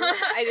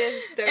I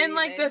just don't And,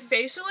 like, the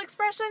facial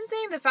expression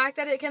thing, the fact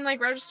that it can,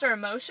 like, register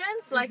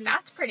emotions, like,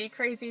 that's pretty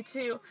crazy,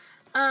 too.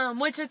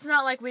 Which it's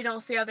not like we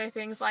don't see other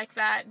things like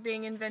that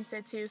being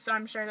invented, too, so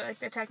I'm sure that, like,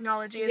 the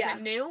technology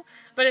isn't new.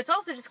 But it's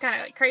also just kind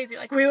of, like, crazy.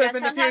 Like, we live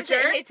in the future.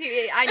 It hits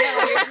you. I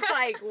know. You're just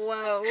like,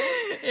 whoa.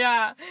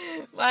 Yeah.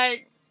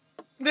 Like...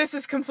 This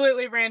is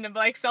completely random, but,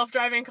 like,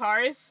 self-driving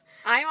cars.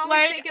 I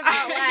always think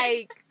about,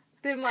 like,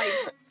 them, like,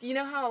 you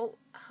know how,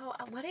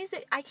 what is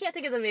it? I can't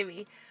think of the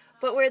movie.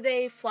 But where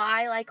they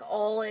fly, like,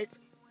 where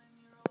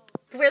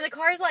the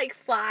cars, like,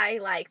 fly,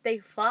 like, they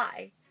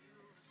fly.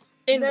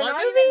 In what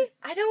movie?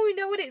 I don't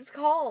even know what it's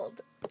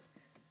called.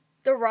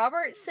 The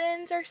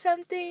Robertsons or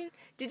something.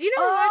 Did you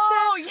never watch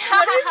that? Oh, yeah.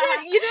 What is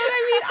it? You know what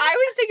I mean? I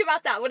always think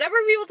about that. Whenever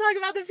people talk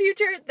about the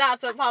future,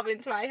 that's what popped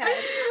into my head.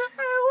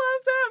 I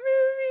love that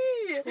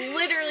movie.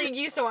 Literally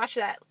used to watch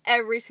that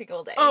every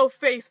single day. Oh,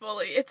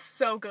 faithfully. It's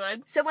so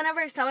good. So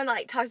whenever someone,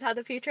 like, talks about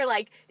the future,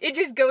 like, it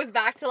just goes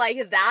back to,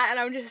 like, that, and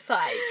I'm just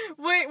like...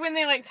 Wait, when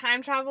they, like,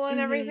 time travel and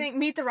everything?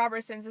 Meet the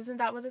Robertsons, isn't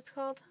that what it's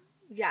called?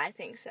 Yeah, I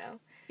think so.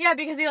 Yeah,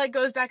 because he, like,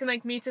 goes back and,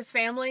 like, meets his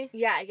family.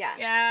 Yeah.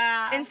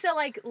 Yeah. And so,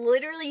 like,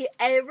 literally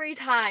every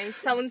time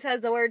someone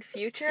says the word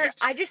future,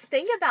 I just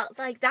think about,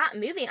 like, that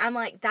movie. I'm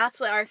like, that's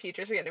what our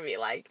future's gonna be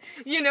like.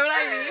 You know what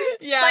I mean?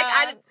 Yeah.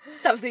 Like,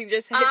 something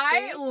just hits me.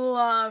 I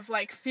love,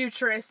 like,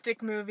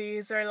 futuristic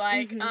movies or,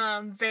 like,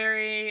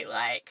 very,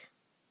 like,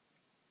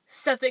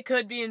 stuff that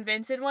could be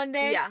invented one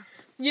day. Yeah.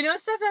 You know,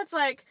 stuff that's,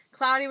 like,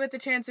 Cloudy with the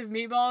Chance of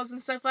Meatballs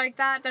and stuff like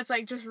that? That's,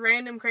 like, just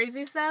random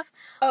crazy stuff?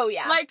 Oh,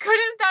 yeah. Like,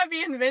 couldn't that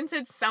be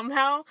invented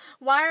somehow?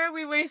 Why are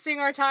we wasting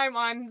our time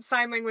on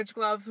sign language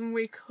gloves when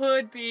we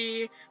could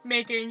be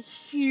making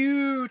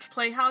huge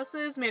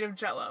playhouses made of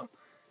Jell-O?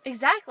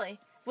 Exactly.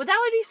 Well, that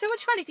would be so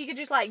much fun if you could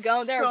just, like,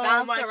 go there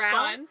and bounce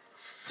around. Fun.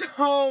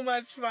 So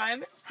much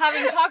fun.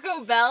 Having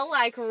Taco Bell,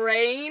 like,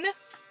 rain...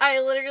 I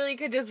literally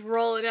could just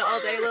roll in it all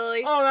day,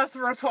 Lily. Oh, that's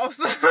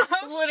repulsive.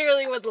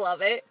 Literally would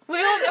love it. We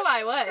don't know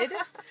I would.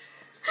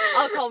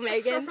 I'll call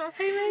Megan.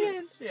 Hey,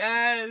 Megan.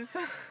 Yes.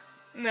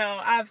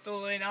 No,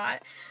 absolutely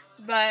not.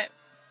 But,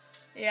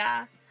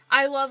 yeah.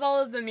 I love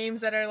all of the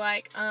memes that are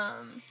like,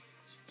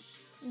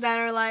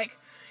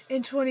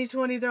 in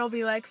 2020 there'll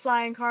be, like,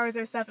 flying cars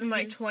or stuff in,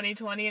 like,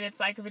 2020, and it's,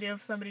 like, a video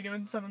of somebody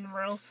doing something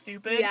real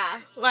stupid.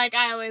 Yeah. Like,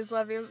 I always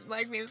love,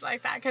 like, memes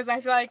like that, because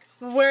I feel like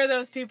we're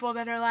those people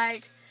that are,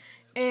 like,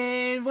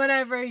 in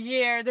whatever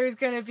year, there's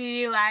gonna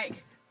be,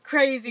 like,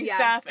 crazy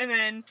stuff, and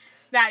then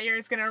that year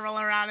is gonna roll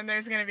around, and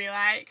there's gonna be,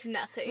 like...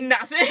 Nothing.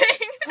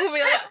 We'll be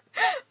like,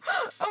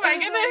 oh my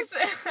goodness.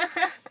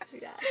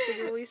 Yeah,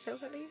 it will be so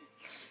funny.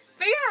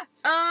 But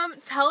yeah,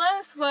 tell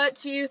us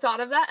what you thought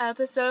of that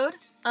episode.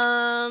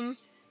 Our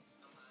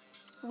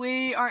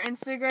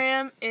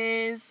Instagram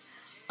is...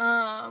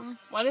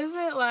 what is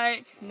it,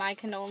 like... My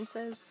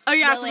condolences. Oh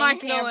yeah, Lily it's my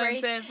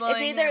condolences.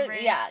 It's either...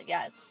 Yeah,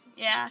 it's...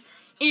 Yeah.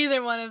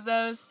 Either one of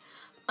those.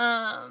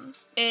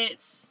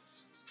 It's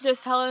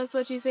just tell us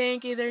what you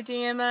think. Either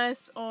DM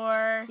us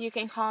or you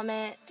can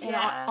comment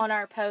on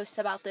our post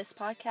about this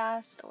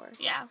podcast, or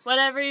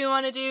whatever you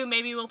want to do.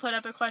 Maybe we'll put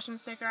up a question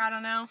sticker. I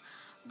don't know,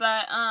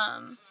 but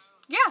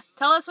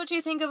tell us what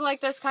you think of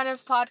like this kind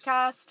of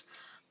podcast.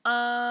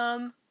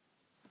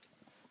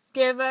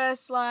 Give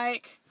us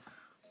like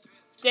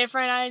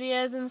different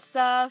ideas and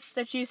stuff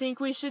that you think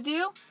we should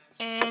do,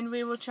 and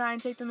we will try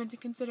and take them into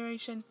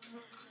consideration.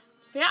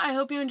 But I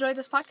hope you enjoyed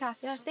this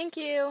podcast. Yeah, thank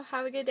you.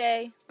 Have a good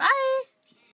day. Bye.